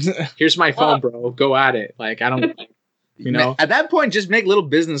 here's my phone, bro. Go at it. Like, I don't, you know. At that point, just make little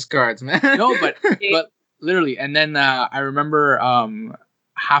business cards, man. No, but literally. And then I remember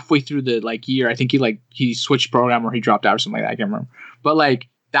halfway through the like year, I think he switched program or he dropped out or something like that. I can't remember. But like,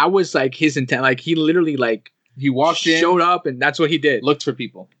 that was like his intent. Like he literally like he walked in, showed up, and that's what he did. Looked for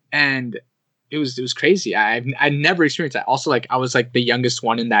people, and it was crazy. I never experienced that. Also, like I was like the youngest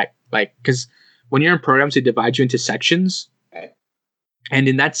one in that, like because when you're in programs, they divide you into sections, and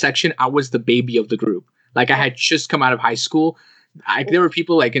in that section, I was the baby of the group. Like I had just come out of high school. There were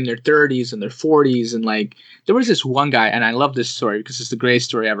people like in their 30s and their 40s, and like there was this one guy, and I love this story because it's the greatest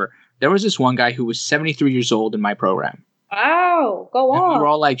story ever. There was this one guy who was 73 years old in my program. Wow, go on. And we were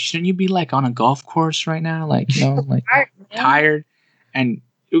all like, shouldn't you be like on a golf course right now? Like, you know, like tired. And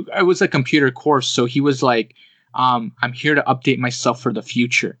it was a computer course. So he was like, I'm here to update myself for the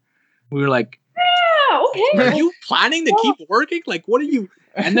future. We were like, yeah, okay. Are you planning to keep working? Like, what are you?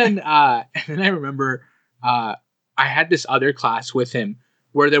 And then I remember I had this other class with him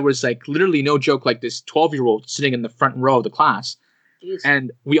where there was like literally no joke, like this 12-year-old sitting in the front row of the class. Jeez.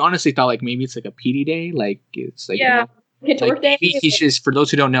 And we honestly thought like maybe it's like a PD day. Like it's like, you know, like maybe teaches, for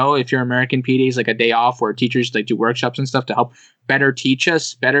those who don't know, if you're American, PD is like a day off where teachers like do workshops and stuff to help better teach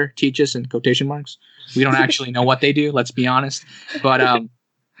us in quotation marks. We don't actually know what they do, let's be honest. But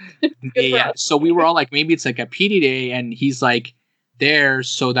yeah, so we were all like, maybe it's like a PD day, and he's like there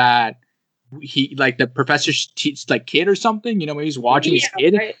so that he like the professor teaches like kid or something, you know, maybe he's watching his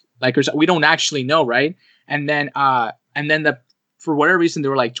kid, right. Like or we don't actually know, right? And then for whatever reason there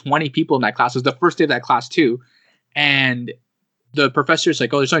were like 20 people in that class. It was the first day of that class too. And the professor's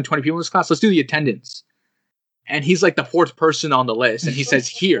like, oh, there's only 20 people in this class. Let's do the attendance. And he's like the 4th person on the list. And he says,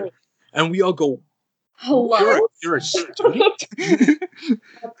 here. And we all go, hello? You're a student?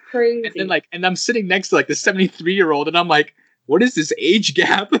 That's crazy. And then and I'm sitting next to like the 73-year-old. And I'm like, what is this age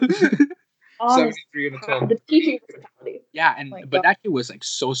gap? 73 and a 12. The teaching mentality. Yeah. But that kid was like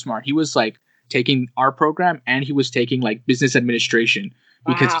so smart. He was like taking our program and he was taking like business administration.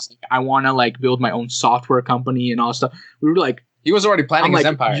 Because he's like, I want to like build my own software company and all that stuff. We were like, he was already planning his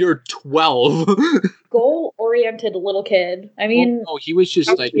empire. You're 12. Goal-oriented little kid. I mean, he was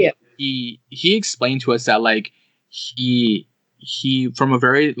just like he explained to us that like he from a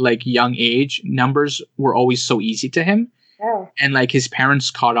very like young age, numbers were always so easy to him. Yeah. And like his parents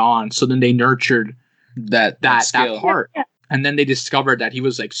caught on, so then they nurtured that part. Yeah. And then they discovered that he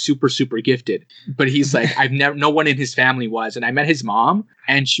was like super, super gifted. But he's like, no one in his family was. And I met his mom,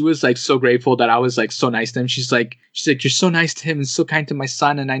 and she was like so grateful that I was like so nice to him. She's like, you're so nice to him and so kind to my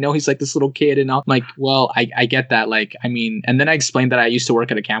son. And I know he's like this little kid. And I'm like, well, I get that. Like, I mean, and then I explained that I used to work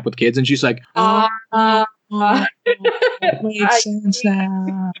at a camp with kids, and she's like, it makes sense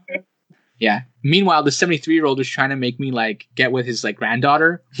now. Yeah. Meanwhile, the 73-year-old was trying to make me like get with his like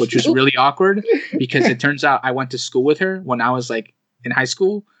granddaughter, which was really awkward because it turns out I went to school with her when I was like in high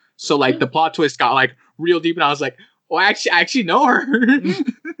school. So like the plot twist got like real deep, and I was like, oh, I actually know her.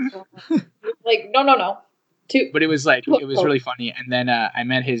 Like, no. But it was really funny. And then I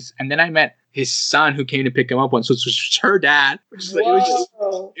met his son who came to pick him up once, which was her dad. Which is like,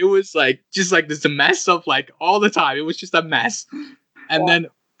 it was like just like this a mess of like all the time. It was just a mess. And then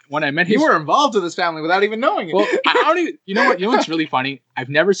when I met his, you were involved with this family without even knowing it. Well, I don't even. You know what's really funny? I've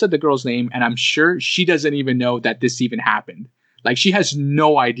never said the girl's name, and I'm sure she doesn't even know that this even happened. Like, she has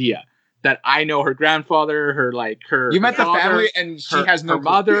no idea that I know her grandfather, her You met her the family, and she has no her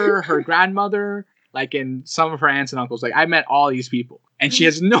mother, her grandmother, like, and some of her aunts and uncles. Like, I met all these people, and she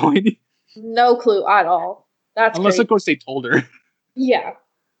has no idea. No clue at all. That's unless, crazy. of course, they told her. Yeah,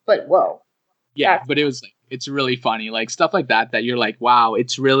 but whoa. Yeah, but it was like, it's really funny, like stuff like that you're like, wow,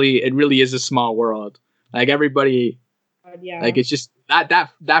 it really is a small world. Like, everybody, like, it's just that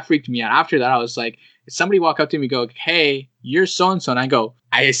freaked me out. After that, I was like, if somebody walk up to me and go, hey, you're so and so, and I go,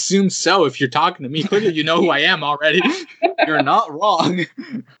 I assume so. If you're talking to me, clearly you know who I am already. You're not wrong.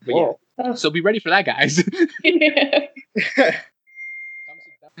 But yeah, so be ready for that, guys.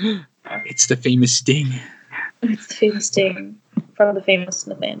 It's the famous Sting. It's the famous Sting from the famous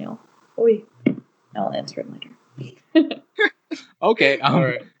Nathaniel. Oi. I'll answer it later. Okay. All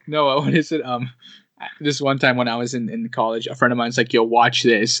right. Noah, what is it? This one time when I was in college, a friend of mine's like, yo, watch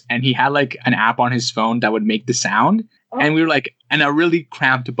this. And he had like an app on his phone that would make the sound. Oh. And we were like in a really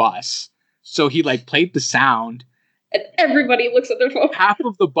cramped bus. So he like played the sound. And everybody looks at their phone. Half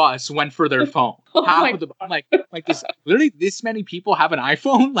of the bus went for their phone. I'm like this. Literally, this many people have an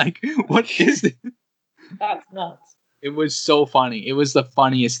iPhone. Like, what is this? That's nuts. It was so funny. It was the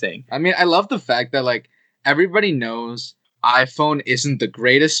funniest thing. I mean, I love the fact that like everybody knows iPhone isn't the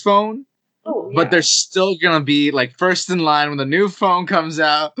greatest phone, but they're still gonna be like first in line when the new phone comes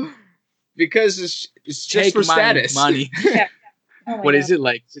out because it's just for status. Money. Yeah. What is it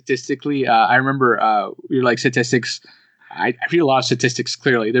like statistically? I remember you're like statistics. I read a lot of statistics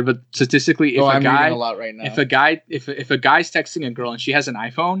clearly there, but statistically, if I'm reading a lot right now. If a guy's texting a girl and she has an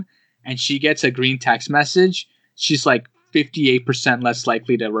iPhone and she gets a green text message, she's like 58% less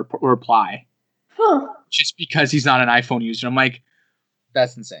likely to reply. Huh. Just because he's not an iPhone user. I'm like,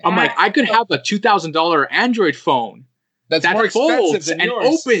 that's insane. I'm like, I could have a $2,000 Android phone that's more expensive than and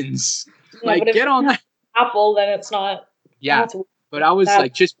yours. Opens. Yeah, like, get on that. Apple, then it's not. Yeah. But I was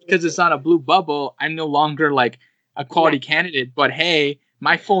like, just because it's not a blue bubble, I'm no longer like a quality candidate. But hey,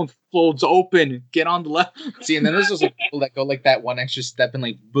 my phone folds open. Get on the left. See, and then there's those like, people that go like that one extra step and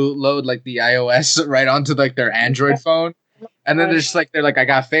like bootload like the iOS right onto like their Android phone. And then they're like, I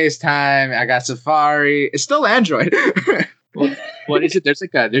got FaceTime, I got Safari. It's still Android. What is it?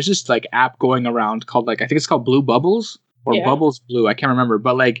 There's this like app going around called like, I think it's called Blue Bubbles or Bubbles Blue. I can't remember.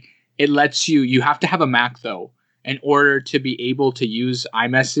 But like, it lets you have to have a Mac though, in order to be able to use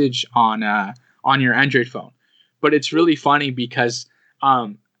iMessage on your Android phone. But it's really funny because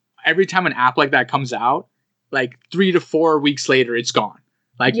every time an app like that comes out, like 3 to 4 weeks later, it's gone.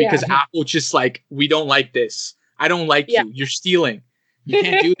 Like, because Apple just like, we don't like this. I don't like you. You're stealing. You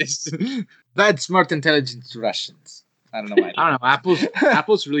can't do this. That's smart intelligence Russians. I don't know why. I don't know.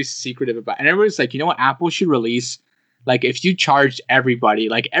 Apple's really secretive about it. And everybody's like, you know what? Apple should release, like, if you charged everybody,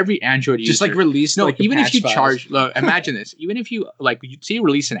 like every Android user. Just like release. No, like even if you charge, look, imagine this. Even if you, like, you say you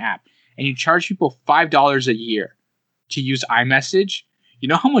release an app and you charge people $5 a year to use iMessage, you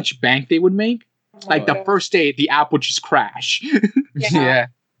know how much bank they would make? Like, the first day, the app would just crash. Yeah.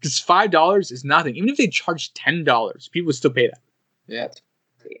 Because $5 is nothing. Even if they charged $10, people would still pay that. Yeah.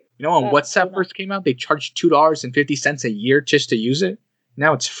 You know, when WhatsApp first came out, they charged $2.50 a year just to use it.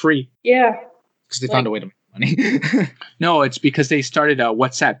 Now it's free. Yeah. Because they found a way to make money. No, it's because they started a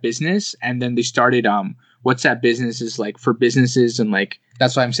WhatsApp business, and then they started WhatsApp businesses like for businesses and like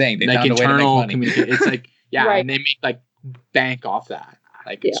that's what I'm saying. They like found internal a way to make money. communication. It's like Right. and they make like bank off that.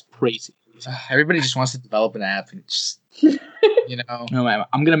 Like it's crazy. Everybody just wants to develop an app and just No,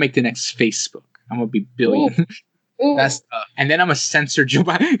 I'm gonna make the next Facebook. I'm gonna be billion. Ooh. That's tough. And then I'm gonna censor Joe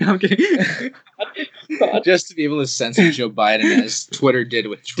Biden. I'm kidding. Just to be able to censor Joe Biden as Twitter did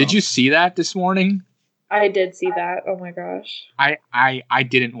with Trump. Did you see that this morning? I did see that. Oh my gosh. I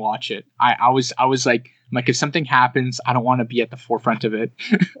didn't watch it. I was like if something happens, I don't want to be at the forefront of it,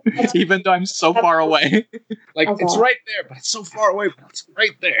 even though I'm so far away. Like Oh, it's God. right there, but it's so far away, but it's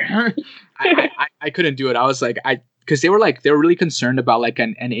right there. I couldn't do it. I was like because they were really concerned about like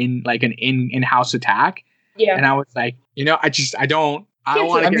an in-house attack, Yeah. and I was like, I don't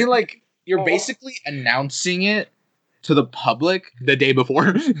want I to. mean, like you're Oh. basically announcing it to the public The day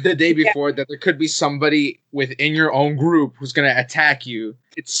before. the day before that there could be somebody within your own group who's going to attack you.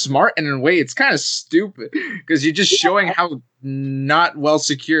 It's smart, and in a way it's kind of stupid because you're just showing how not well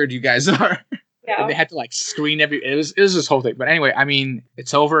secured you guys are. Yeah. They had to like screen it was this whole thing. But anyway, I mean,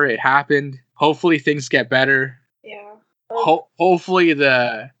 it's over. It happened. Hopefully things get better. Yeah. Hopefully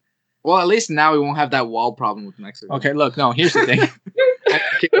Well, at least now we won't have that wall problem with Mexico. okay, look, no, here's the thing.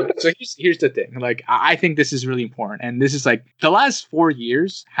 So here's the thing. Like, I think this is really important. And this is like the last 4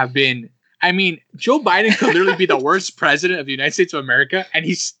 years have been, I mean, Joe Biden could literally be the worst president of the United States of America, and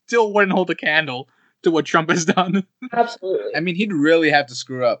he still wouldn't hold a candle to what Trump has done. Absolutely. I mean, he'd really have to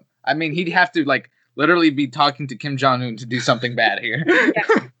screw up. I mean, he'd have to like literally be talking to Kim Jong-un to do something bad here.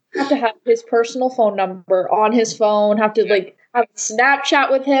 Have to have his personal phone number on his phone. Have to like have Snapchat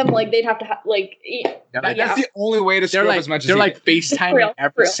with him. Like they'd have to have like. That's the only way to screw up as much as they're he like did. FaceTiming For real,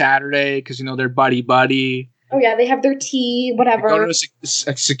 every for real. Saturday because they're buddy. Oh yeah, they have their tea, Go whatever. to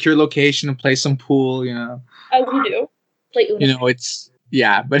a secure location and play some pool, As you do. Play Uno.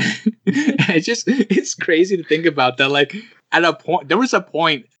 But it's crazy to think about that. Like there was a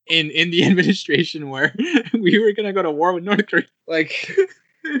point in the administration where we were gonna go to war with North Korea. Like,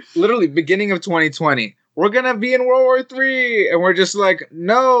 literally, beginning of 2020, we're gonna be in World War III, and we're just like,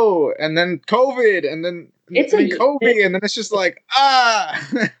 no, and then COVID, and then Kobe, and then it's just like,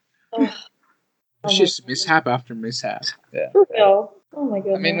 It's just mishap after mishap. For real. Oh my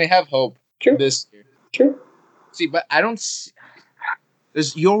goodness. I mean, we have hope True. this year. True. See, but I don't see.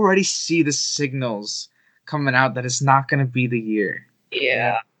 You already see the signals coming out that it's not gonna be the year.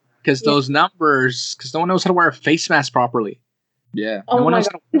 Yeah. Because those numbers, because no one knows how to wear a face mask properly. Yeah. Oh No one my knows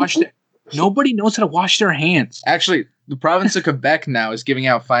how to wash their. Nobody knows how to wash their hands. Actually, the province of Quebec now is giving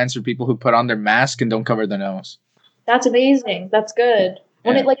out fines for people who put on their mask and don't cover their nose. That's amazing. That's good.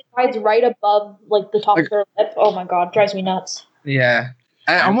 When Yeah. it like hides right above like the top Like- of their lip. Oh my god, drives me nuts. Yeah.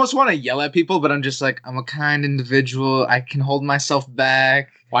 I almost want to yell at people, but I'm just like, I'm a kind individual. I can hold myself back.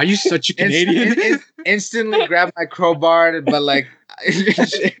 Why are you such a Canadian? Instantly grab my crowbar, but like,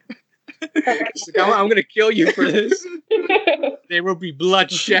 I'm gonna kill you for this. There will be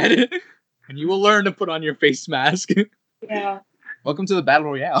bloodshed, and you will learn to put on your face mask. Yeah. welcome to the battle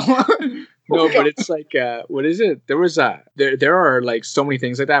royale. No, but it's like, what is it? There was there are like so many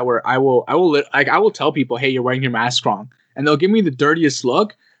things like that where I will tell people, hey, you're wearing your mask wrong, and they'll give me the dirtiest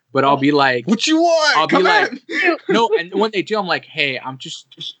look, but I'll be like, What you want? I'll be Come like, in. no, and when they do, I'm like, hey, I'm just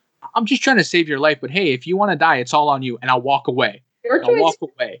trying to save your life, but hey, if you want to die, it's all on you, and I'll walk away. Your I'll choice. walk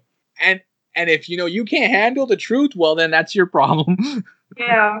away, and if you can't handle the truth, well, then that's your problem.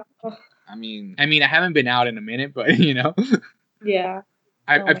 Yeah. I mean, I mean, I haven't been out in a minute, but Yeah.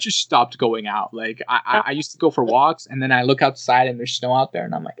 I've just stopped going out. Like I used to go for walks, and then I look outside and there's snow out there,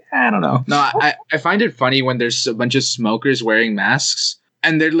 and I'm like, I don't know. no, I find it funny when there's a bunch of smokers wearing masks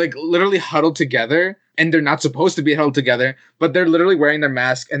and they're like literally huddled together, and they're not supposed to be huddled together, but they're literally wearing their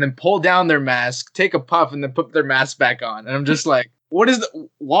mask and then pull down their mask, take a puff, and then put their mask back on. And I'm just like, what is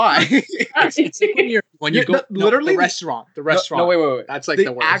why? It's like when you go literally the restaurant. No, wait. That's like the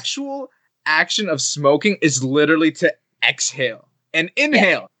the worst. actual action of smoking is literally to exhale and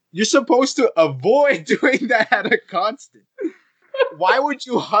inhale. You're supposed to avoid doing that at a constant. Why would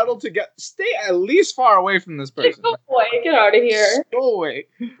you huddle together? Stay at least far away from this person. Go away. Get out of here. Go away.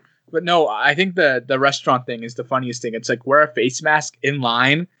 But no, I think the restaurant thing is the funniest thing. It's like wear a face mask in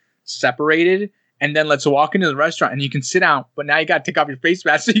line, separated, and then let's walk into the restaurant and you can sit down, but now you gotta take off your face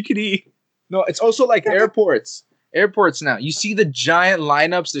mask so you can eat. No, it's also like airports. Airports now. You see the giant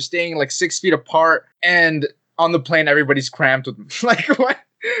lineups. They're staying like 6 feet apart, and on the plane, everybody's cramped with them. Like, what?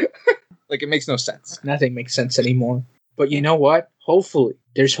 Like, it makes no sense. Nothing makes sense anymore. But you know what? Hopefully,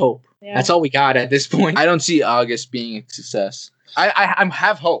 there's hope. Yeah. That's all we got at this point. I don't see August being a success. I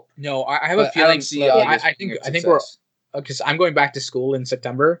have hope. No, I have but a feeling. I don't see look, August I being think a I think we're success. because I'm going back to school in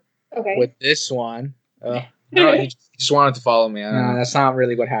September Okay. with this one. No, he just wanted to follow me. I don't No, know. that's not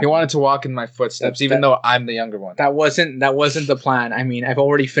really what He happened. wanted to walk in my footsteps, That- even though I'm the younger one. That wasn't the plan. I mean, I've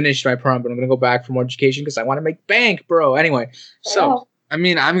already finished my prom, but I'm gonna go back for more education because I want to make bank, bro. Anyway, so Wow. I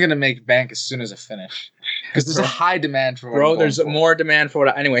mean, I'm gonna make bank as soon as I finish, because there's a high demand for. What I'm bro, going there's for. more demand for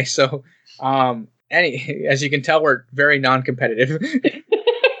it. Anyway, so as you can tell, we're very non-competitive.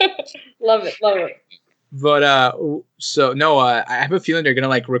 Love it. Love it. But so no, I have a feeling they're gonna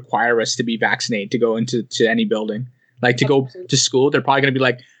like require us to be vaccinated to go into any building, like to go to school. They're probably gonna be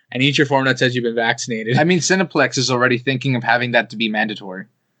like, I need your form that says you've been vaccinated. I mean, Cineplex is already thinking of having that to be mandatory.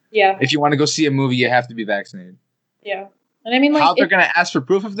 Yeah. If you want to go see a movie, you have to be vaccinated. Yeah. And I mean, like, how they're gonna ask for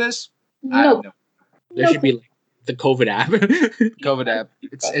proof of this? I no, don't know. There should be like the COVID app. COVID app.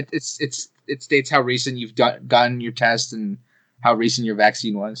 It states how recent you've gotten your test and how recent your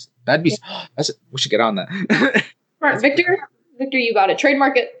vaccine was. That'd be. We should get on that. Right, Victor, you got it.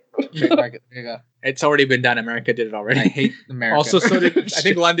 Trademark it. Trademark it. There you go. It's already been done. America did it already. I hate America. Also, so did I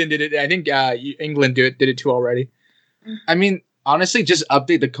think London did it. I think England did it too already. I mean, honestly, just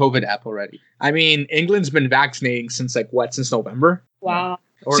update the COVID app already. I mean, England's been vaccinating since since November? Wow.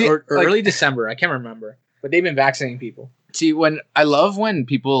 Or Like, early December. I can't remember. But they've been vaccinating people. See, I love when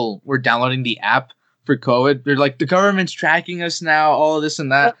people were downloading the app for COVID, they're like, the government's tracking us now, all of this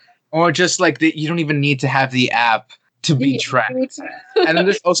and that. Or just like, you don't even need to have the app to be tracked. And then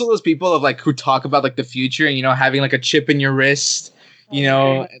there's also those people of like who talk about like the future and, having like a chip in your wrist,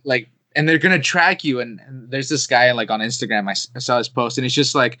 like, and they're going to track you. And there's this guy like on Instagram, I saw his post, and it's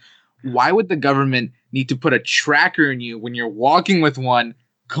just like, why would the government need to put a tracker in you when you're walking with one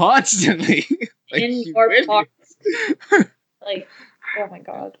constantly? Like, in your pockets. Like, oh my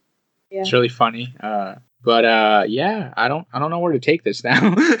god. Yeah. It's really funny. But yeah, I don't know where to take this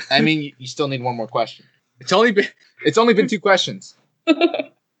now. I mean, you still need one more question. It's only been 2 questions.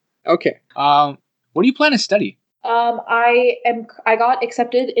 Okay. What do you plan to study? I got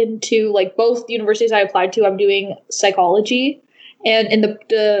accepted into like both universities I applied to. I'm doing psychology, and in at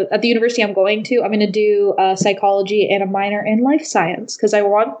the university I'm going to, I'm going to do psychology and a minor in life science because I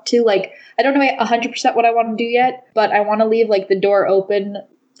want to like, I don't know 100% what I want to do yet, but I want to leave like the door open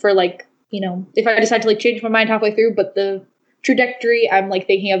for like, if I decide to like change my mind halfway through, but the trajectory I'm like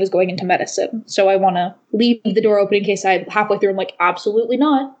thinking of is going into medicine. So I want to leave the door open in case I halfway through I'm like, absolutely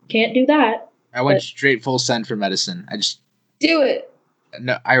not, can't do that. I went straight full send for medicine. I just do it.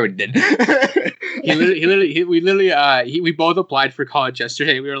 No, I already did. We both applied for college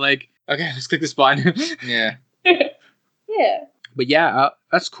yesterday. We were like, okay, let's click this button. Yeah. Yeah. But yeah,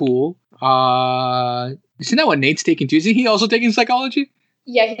 that's cool. Isn't that what Nate's taking too? Isn't he also taking psychology?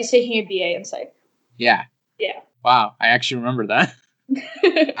 Yeah, he's taking a BA in psych. Yeah. Yeah. Wow, I actually remember that.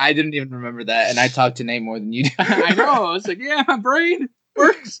 I didn't even remember that, and I talked to Nate more than you did. I know. I was like, yeah, my brain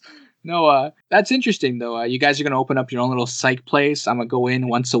works. No, that's interesting though. You guys are gonna open up your own little psych place. I'm gonna go in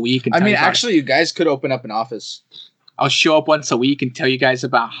once a week. And actually, you guys could open up an office. I'll show up once a week and tell you guys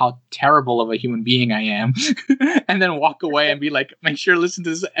about how terrible of a human being I am, and then walk away and be like, make sure to listen to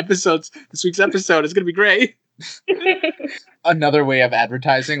this week's episode. It's gonna be great. Another way of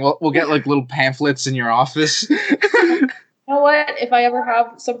advertising. We'll get like little pamphlets in your office. You know what? If I ever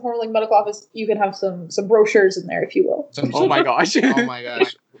have some form of like medical office, you can have some brochures in there if you will. Oh my gosh! Oh my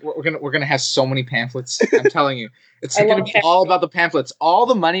gosh! We're gonna have so many pamphlets. I'm telling you, it's gonna be all about the pamphlets. All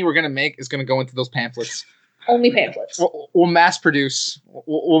the money we're gonna make is gonna go into those pamphlets. Only pamphlets. We'll mass produce.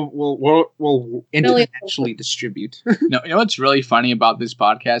 We'll internationally distribute. No, you know what's really funny about this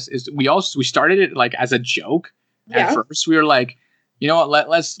podcast is we started it like as a joke. Yeah. At first, we were like, you know what?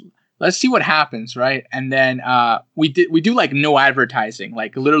 Let's see what happens, right? And then we do like no advertising,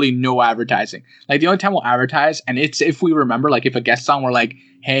 like literally no advertising. Like the only time we'll advertise, and it's if we remember, like if a guest's on, we're like,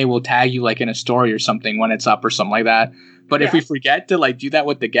 hey, we'll tag you like in a story or something when it's up or something like that. But if we forget to like do that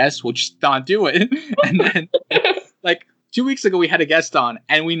with the guests, we'll just not do it. And then like 2 weeks ago, we had a guest on,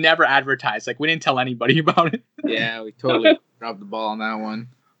 and we never advertised. Like we didn't tell anybody about it. Yeah, we totally dropped the ball on that one.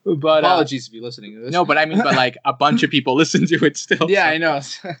 But apologies if you're listening to this. No, but I mean, like a bunch of people listen to it still. Yeah, I know.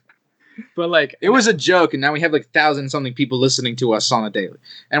 But like it was a joke, and now we have like 1,000-something people listening to us on a daily,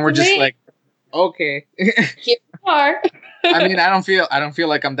 and we're just like, okay. Here you are. I mean, I don't feel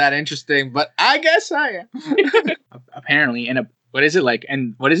like I'm that interesting, but I guess I am. Apparently, what is it like?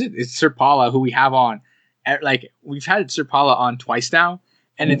 And what is it? It's Sir Paula who we have on. Like we've had Sir Paula on twice now,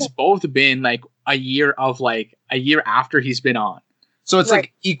 and it's both been like a year after he's been on. So it's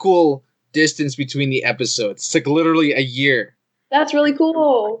like equal distance between the episodes. It's like literally a year. That's really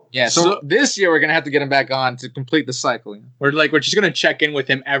cool. Yeah, so this year we're gonna have to get him back on to complete the cycle. We're just gonna check in with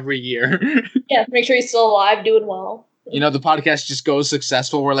him every year. Yeah, make sure he's still alive, doing well. The podcast just goes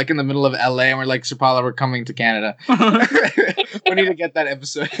successful. We're like in the middle of LA, and we're like, Sir Paula, we're coming to Canada. We need to get that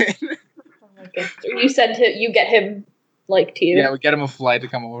episode in. Oh my goodness. You get him like to you. Yeah, we get him a flight to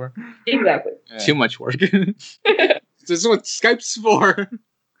come over. Exactly. Yeah. Too much work. This is what Skype's for.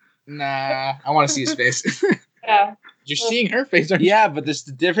 Nah, I want to see his face. Yeah. Did You're seeing her face. Aren't you? Yeah, but there's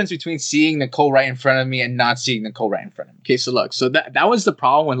the difference between seeing Nicole right in front of me and not seeing Nicole right in front of me. Okay, so look, so that was the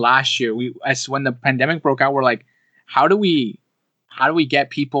problem with last year. When the pandemic broke out, we're like, how do we get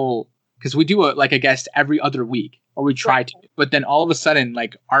people? Because we do a guest every other week, or we try to. But then all of a sudden,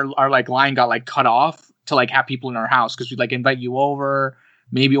 like our like line got like cut off to like have people in our house because we like invite you over,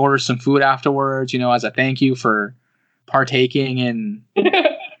 maybe order some food afterwards, as a thank you for partaking in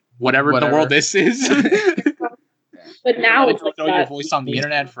whatever the world this is. But now it's like throw your voice on the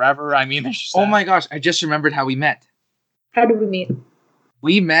internet forever. I mean, oh my gosh, I just remembered how we met. How did we meet?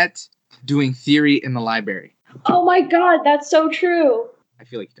 We met doing theory in the library. Oh my god, that's so true. I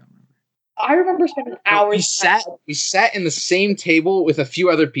feel like you don't remember. I remember spending hours. We sat in the same table with a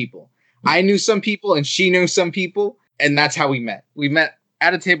few other people. I knew some people and she knew some people, and that's how we met. We met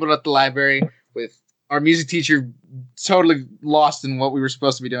at a table at the library with our music teacher totally lost in what we were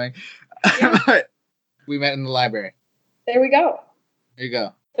supposed to be doing. Yeah. But we met in the library. There we go. There you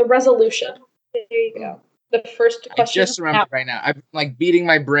go. The resolution. There you go. The first question. I just remembered right now. I'm like beating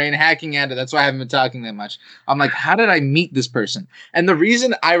my brain, hacking at it. That's why I haven't been talking that much. I'm like, how did I meet this person? And the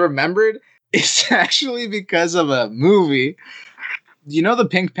reason I remembered is actually because of a movie. You know the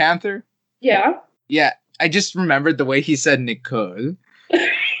Pink Panther? Yeah. Yeah. I just remembered the way he said Nicole.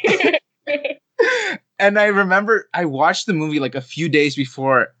 And I remember I watched the movie like a few days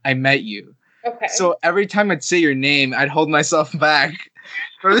before I met you. Okay. So every time I'd say your name, I'd hold myself back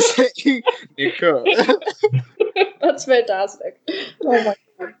from saying Nicole. That's fantastic. Oh my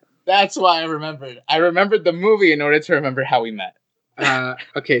god. That's why I remembered. I remembered the movie in order to remember how we met.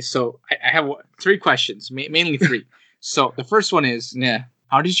 Okay, so I have 3 questions, mainly 3. So the first one is,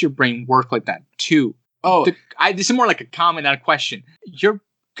 how does your brain work like that? 2. This is more like a comment, not a question. Your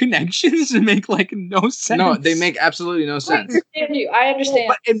connections make like no sense. No, they make absolutely no sense. I understand.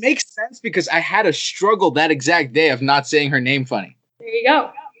 But it makes sense because I had a struggle that exact day of not saying her name funny. There you go.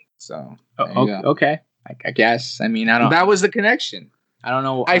 So okay, I guess. I mean, I don't. That was the connection. I don't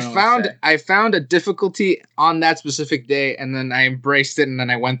know. I found a difficulty on that specific day, and then I embraced it, and then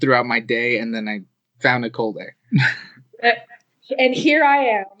I went throughout my day, and then I found Nicole there. And here I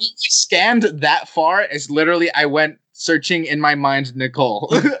am. Scanned that far as literally I went searching in my mind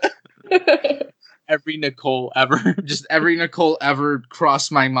Nicole. Every Nicole ever. Just every Nicole ever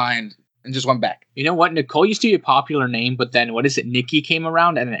crossed my mind and just went back. You know what? Nicole used to be a popular name, but then Nikki came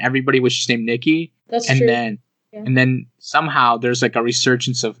around, and then everybody was just named Nikki. That's true. And then somehow there's like a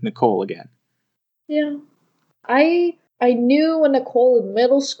resurgence of Nicole again. Yeah. I knew a Nicole in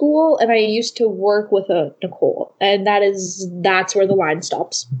middle school, and I used to work with a Nicole, and that's where the line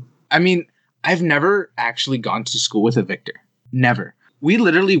stops. I mean, I've never actually gone to school with a Victor. Never. We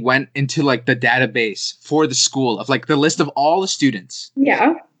literally went into like the database for the school of like the list of all the students.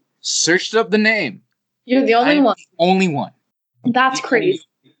 Yeah. Searched up the name. You're the only one. The only one. That's crazy.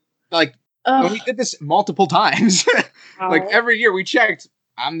 Like, we did this multiple times. Like every year we checked.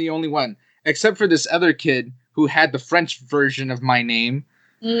 I'm the only one. Except for this other kid who had the French version of my name.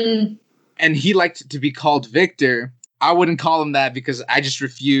 Mm. And he liked to be called Victor. I wouldn't call him that because I just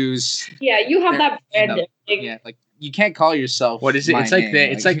refuse. Yeah, you have that brand. Yeah, like you can't call yourself. What is it? It's like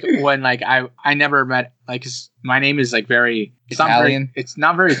it's like when like I never met like 'cause my name is like very Italian. It's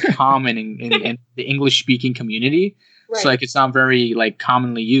not very common in the English speaking community. Right. So like it's not very like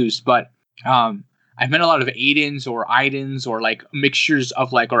commonly used. But I've met a lot of Aidens or Idens or like mixtures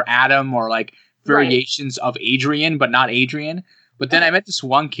of like or Adam or like variations of Adrian, but not Adrian. But then I met this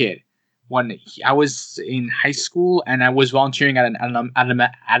one kid when I was in high school and I was volunteering at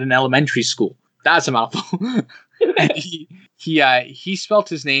an elementary school. That's a mouthful. And he spelled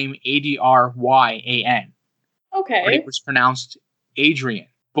his name Adryan. Okay. But it was pronounced Adrian.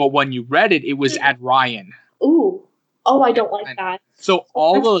 But when you read it, it was Adryan. Ooh. Oh, I don't like that. So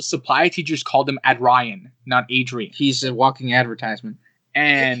all the supply teachers called him Adryan, not Adrian. He's a walking advertisement.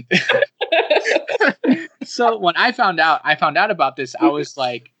 And so when I found out about this, I was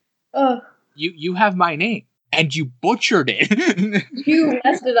like, you have my name and you butchered it. You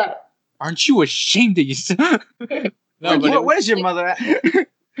messed it up. Aren't you ashamed of yourself? No, but where's your mother at?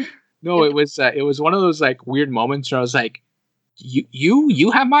 No, it was one of those like weird moments where I was like,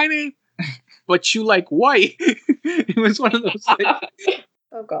 you have my name, but you like white. It was one of those things.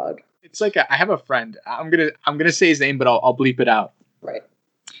 Oh God. It's like I have a friend. I'm gonna say his name, but I'll bleep it out. Right.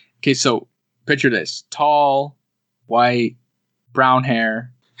 Okay, so picture this: tall, white, brown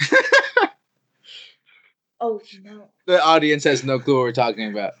hair. Oh no. The audience has no clue what we're talking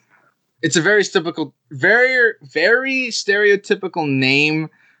about. It's a very typical, very stereotypical name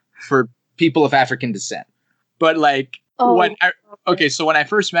for people of African descent. But like when I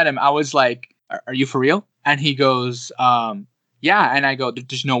first met him, I was like, "Are you for real?" And he goes, yeah. And I go,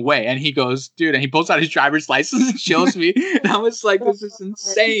 there's no way. And he goes, dude, and he pulls out his driver's license and shows me. And I was like, this is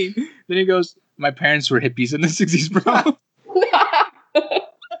insane. Then he goes, my parents were hippies in the 60s, bro.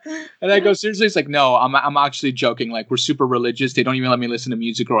 And I go, seriously? It's like, no, I'm actually joking. Like, we're super religious. They don't even let me listen to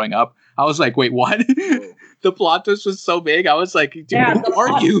music growing up. I was like, wait, what? The plot twist was so big. I was like, dude, who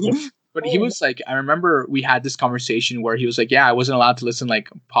are you? But he was like, I remember we had this conversation where he was like, yeah, I wasn't allowed to listen like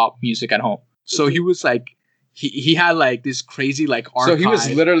pop music at home. So he was like, he had like this crazy like archive. So he was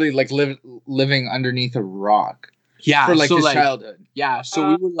literally like living underneath a rock. Yeah, for like his childhood. Yeah, so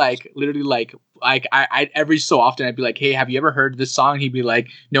we would like literally like I every so often I'd be like, hey, have you ever heard this song? He'd be like,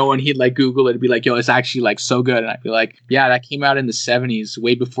 no, and he'd like Google it and be like, yo, it's actually like so good. And I'd be like, yeah, that came out in the 70s,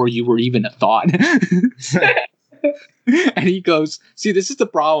 way before you were even a thought. And he goes, see, this is the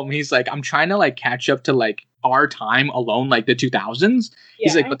problem. He's like, I'm trying to like catch up to like our time alone, like the 2000s.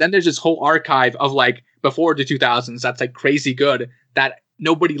 He's like, but then there's this whole archive of like before the 2000s that's like crazy good that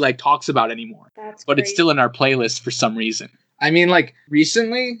nobody like talks about anymore. That's but crazy. It's still in our playlist for some reason. I mean, like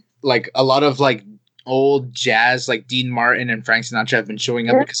recently, like a lot of like old jazz, like Dean Martin and Frank Sinatra have been showing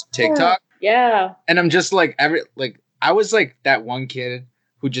up because of TikTok. Yeah. And I'm just like I was like that one kid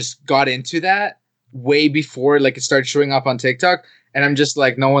who just got into that way before like it started showing up on TikTok. And I'm just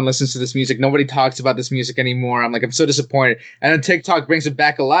like, no one listens to this music. Nobody talks about this music anymore. I'm like, I'm so disappointed. And then TikTok brings it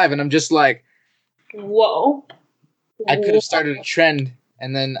back alive. And I'm just like, whoa. I could have started a trend.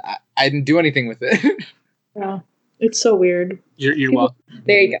 And then I didn't do anything with it. Yeah. It's so weird. You're welcome.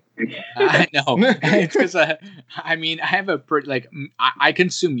 There you go. I know. It's because I mean, I have a I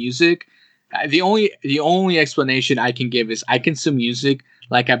consume music. The only explanation I can give is I consume music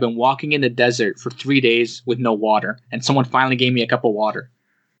like I've been walking in the desert for 3 days with no water, and someone finally gave me a cup of water.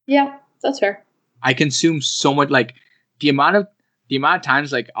 Yeah, that's fair. I consume so much, like the amount of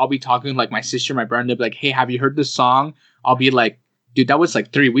times like I'll be talking to, like my sister, my brother, they'll be like, "Hey, have you heard this song?" I'll be like, dude, that was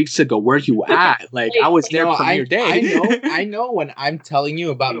like 3 weeks ago. Where you at? Like, I was there for your day. I know when I'm telling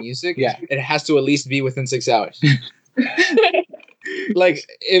you about music, it has to at least be within 6 hours. Like,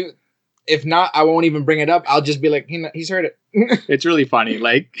 if not, I won't even bring it up. I'll just be like, he's heard it. It's really funny.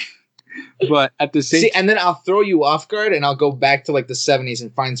 Like, but at the same and then I'll throw you off guard and I'll go back to like the 70s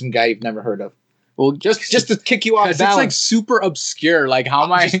and find some guy you've never heard of. Well, just to kick you off balance. It's like super obscure. Like, how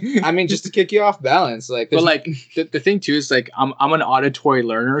am I? Just to kick you off balance. Like, but like the thing too is like I'm an auditory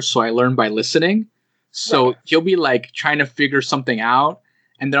learner, so I learn by listening. So he'll be like trying to figure something out,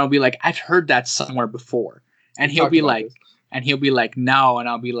 and then I'll be like, I've heard that somewhere before, and he'll be like, no, and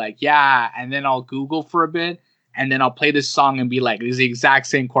I'll be like, yeah, and then I'll Google for a bit, and then I'll play this song and be like, this is the exact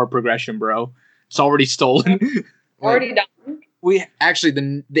same chord progression, bro. It's already stolen. Already done. We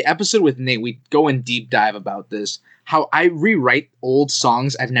actually the episode with Nate, we go in deep dive about this. How I rewrite old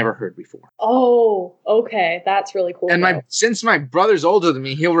songs I've never heard before. Oh, okay, that's really cool. And since my brother's older than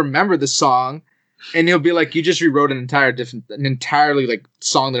me, he'll remember the song, and he'll be like, "You just rewrote an entirely like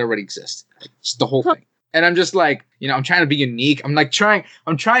song that already exists, like, just the whole thing." And I'm just like, I'm trying to be unique. I'm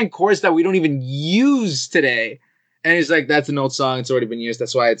trying chords that we don't even use today. And he's like, "That's an old song. It's already been used.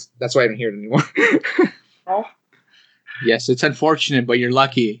 That's why I don't hear it anymore." Oh. Yes, it's unfortunate, but you're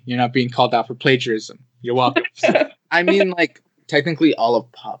lucky. You're not being called out for plagiarism. You're welcome. I mean, like, technically all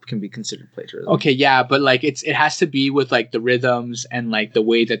of pop can be considered plagiarism. Okay, yeah, but like it has to be with like the rhythms and like the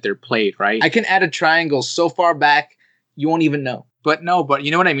way that they're played, right? I can add a triangle so far back you won't even know. But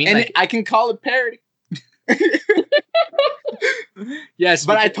you know what I mean? And like, I can call it parody. Yes,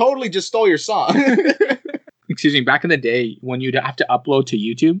 but I totally just stole your song. Excuse me, back in the day when you'd have to upload to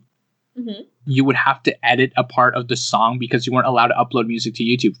YouTube, you would have to edit a part of the song because you weren't allowed to upload music to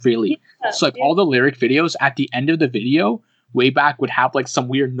YouTube freely. Yeah, so like all the lyric videos at the end of the video way back would have like some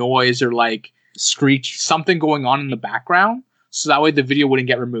weird noise or like screech, something going on in the background. So that way the video wouldn't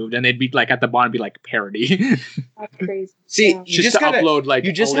get removed and they'd be like at the bottom be like parody. That's crazy. See, yeah. you just gotta upload like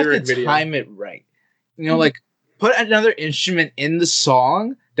you just have to video. Time it right. Like put another instrument in the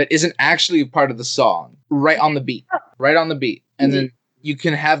song that isn't actually part of the song right on the beat. Right on the beat. And then you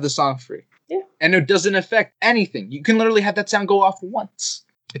can have the song free. Yeah. And it doesn't affect anything. You can literally have that sound go off once.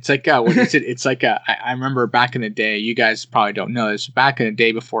 It's like, what is it? It's like, I remember back in the day, you guys probably don't know this, back in the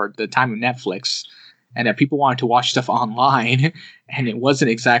day before the time of Netflix, and that people wanted to watch stuff online, and it wasn't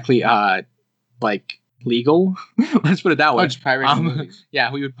exactly, like, legal. Let's put it that way.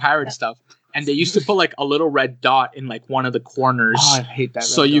 Yeah, we would pirate stuff. And they used to put like a little red dot in like one of the corners. Oh, I hate that.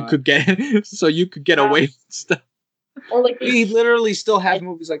 So you could get away with stuff. Or like we literally still have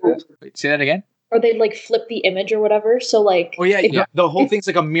movies like that. Wait, say that again. Or they'd like flip the image or whatever. So like, oh yeah, the whole thing's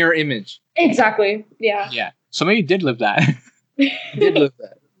like a mirror image. Exactly. Yeah. Yeah. So maybe you did live that. We did live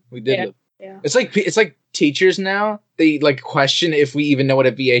that. We did live. Yeah. It's like teachers now. They like question if we even know what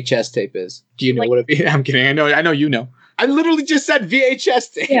a VHS tape is. Do you know Like- what it? I'm kidding. I know you know. I literally just said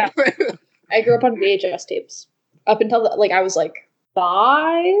VHS tape. Yeah. I grew up on VHS tapes up until like I was like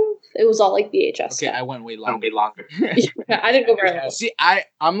 5. It was all like VHS. Okay, stuff. I went way That'll longer. be longer. Yeah, I didn't go very long. See,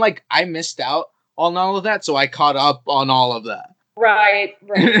 I'm like I missed out on all of that, so I caught up on all of that. Right.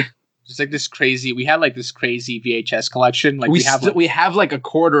 Just like this crazy. We had like this crazy VHS collection. Like we have like a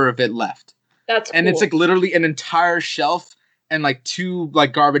quarter of it left, That's and cool. it's like literally an entire shelf and like 2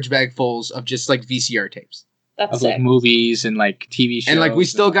 like garbage bag fulls of just like VCR tapes. That's of like sick. movies and like TV shows. And like we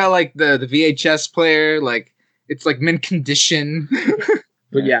still got like the VHS player, like it's like mint condition.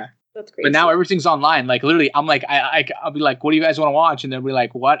 But yeah. That's crazy. But now everything's online. Like literally, I'm like, I'll be like, what do you guys want to watch? And they'll be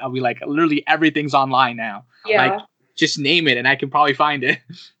like, what? I'll be like, literally everything's online now. yeah. like- Just name it, and I can probably find it.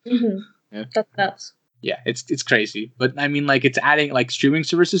 hmm Yeah. That's nuts. Yeah, it's crazy. But I mean, like, it's adding like streaming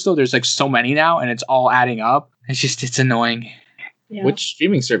services though. There's like so many now, and it's all adding up. It's annoying. Yeah. Which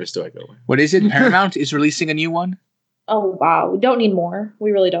streaming service do I go with? What is it? Paramount is releasing a new one. Oh wow, we don't need more.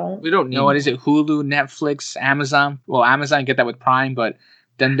 We really don't. We don't need. No, what is it? Hulu, Netflix, Amazon. Well, Amazon get that with Prime, but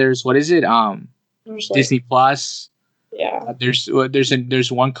then there's what is it? I'm just like, Disney Plus. Yeah.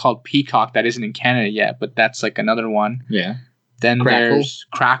 There's one called Peacock that isn't in Canada yet, but that's like another one. Yeah. Then Crackle. there's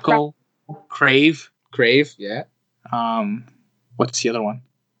Crackle, Crave. Crave. Yeah. What's the other one?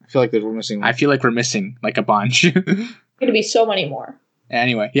 I feel like we're missing one. I feel like we're missing like a bunch. Gonna be so many more.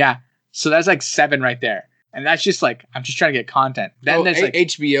 Anyway, yeah. So that's like 7 right there, and that's just like I'm just trying to get content. Then there's like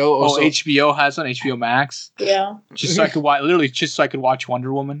HBO. oh Also, HBO has one, HBO Max, Yeah. just so I could watch literally just so I could watch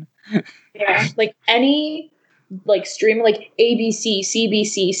Wonder Woman. Yeah. Like any like stream like ABC,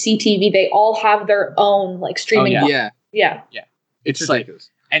 CBC, CTV, they all have their own like streaming. yeah. yeah. Yeah. It's like ridiculous.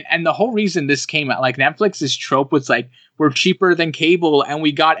 and the whole reason this came out, like Netflix's trope was like we're cheaper than cable and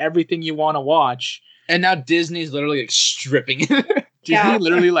we got everything you want to watch. And now Disney's literally like stripping it. Disney Yeah.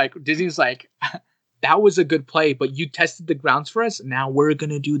 literally like Disney's like that was a good play, but you tested the grounds for us. Now we're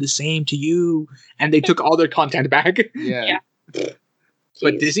gonna do the same to you, and they took all their content back. Yeah. Yeah.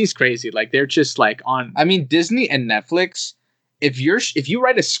 But Jeez. Disney's crazy. Like they're just like on. I mean, Disney and Netflix. If you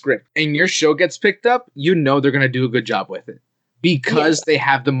write a script and your show gets picked up, you know they're gonna do a good job with it because they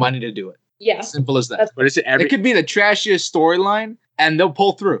have the money to do it. Yeah. Simple as that. That's- What is it? It could be the trashiest storyline, and they'll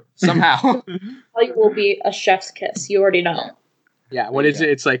pull through somehow. Like will be a chef's kiss. You already know. Yeah, what is it?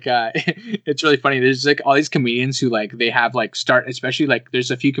 It's like it's really funny. There's like all these comedians who like they have like start, especially like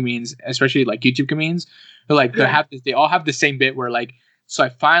there's a few comedians, especially like YouTube comedians, who like they all have the same bit where like, so I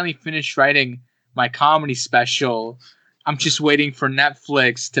finally finished writing my comedy special. I'm just waiting for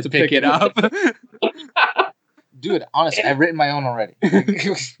Netflix to pick it up. Dude, honestly, I've written my own already.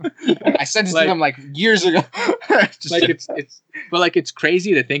 I sent it Like- to them like years ago. Just Like it's but like it's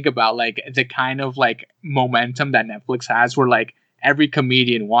crazy to think about like the kind of like momentum that Netflix has where like every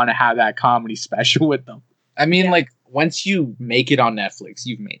comedian want to have that comedy special with them. I mean, Yeah. like once you make it on Netflix,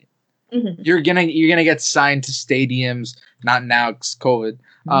 you've made it. Mhm. You're gonna get signed to stadiums. Not now, 'cause COVID.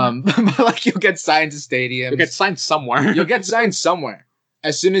 But like you'll get signed to stadiums. You get signed somewhere. You'll get signed somewhere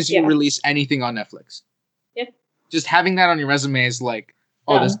as soon as you Yeah. release anything on Netflix. Yeah. Just having that on your resume is like,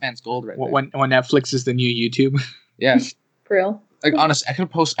 oh, Yeah. this man's gold right there. when Netflix is the new YouTube. Yeah. For real. Like honestly, I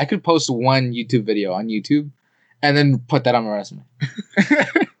could post one YouTube video on YouTube, and then put that on my resume.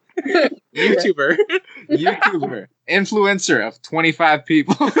 YouTuber. YouTuber, influencer of 25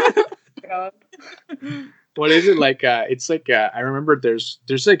 people. God. What is it like? It's like I remember there's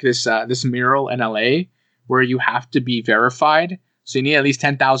like this mural in LA where you have to be verified, so you need at least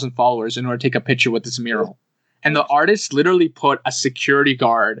 10,000 followers in order to take a picture with this mural. And the artist literally put a security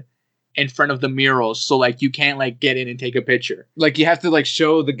guard in front of the mural, so like you can't like get in and take a picture. Like you have to like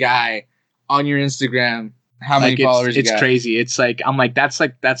show the guy on your Instagram how many Like followers it's you got. crazy. It's like I'm like that's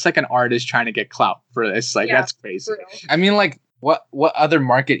like an artist trying to get clout for this. Like Yeah. that's crazy. For real. I mean, like what other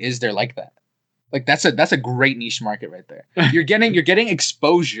market is there like that? Like that's a great niche market right there. You're getting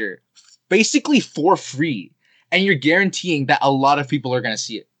exposure basically for free, and you're guaranteeing that a lot of people are gonna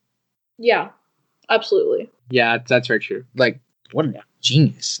see it. Yeah. Absolutely. Yeah, that's very true. Like what a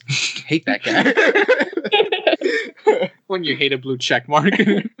genius! Hate that guy. When you hate a blue check mark.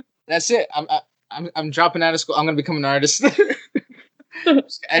 That's it. I'm dropping out of school. I'm gonna become an artist. I'm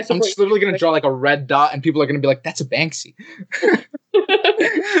just literally gonna draw like a red dot, and people are gonna be like, "That's a Banksy."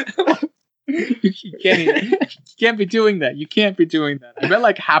 You can't be doing that. You can't be doing that. I bet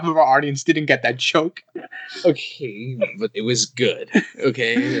like half of our audience didn't get that joke. Okay, but it was good.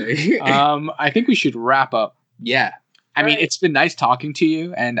 Okay. I think we should wrap up. Yeah. I mean, Right. it's been nice talking to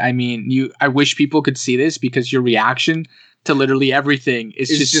you, and I mean, I wish people could see this because your reaction to literally everything is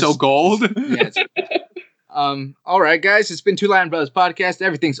just so gold. Yeah. All right, guys. It's been Two Latin Brothers Podcast.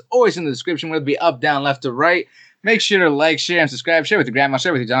 Everything's always in the description, whether it be up, down, left, or right. Make sure to like, share, and subscribe. Share with your grandma.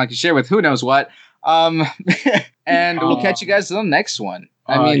 Share with your donkey. Share with who knows what. And we'll catch you guys on the next one.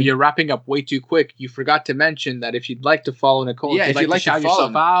 I mean, you're wrapping up way too quick. You forgot to mention that if you'd like to follow Nicole, if you'd like to shout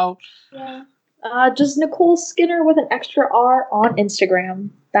yourself out. Yeah. Just Nicole Skinner with an extra R on Instagram.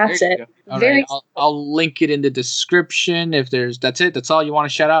 That's it. Very. Right. I'll link it in the description. If there's, that's it. That's all you want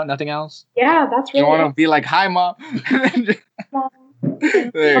to shout out. Nothing else. Yeah, that's really. You want to be like, "Hi, mom." Mom.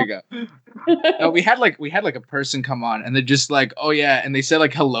 There you go. No, we had like a person come on, and they're just like, "Oh yeah," and they said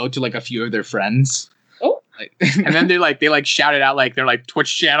like hello to like a few of their friends. Oh. And then they shouted out like their like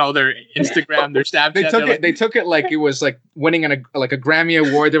Twitch channel, their Instagram, their Snapchat. They took it like it was like winning a Grammy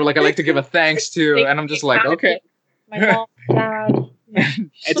award. They were like, "I'd like to give a thanks to," and I'm just like, "Okay." My mom, dad.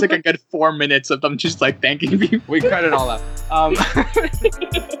 It's like a good 4 minutes of them just like thanking people. We cut it all out.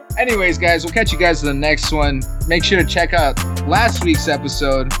 Anyways, guys, we'll catch you guys in the next one. Make sure to check out last week's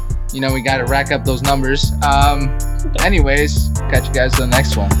episode. You know, we got to rack up those numbers. Anyways, catch you guys in the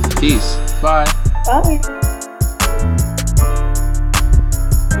next one. Peace. Bye. Bye.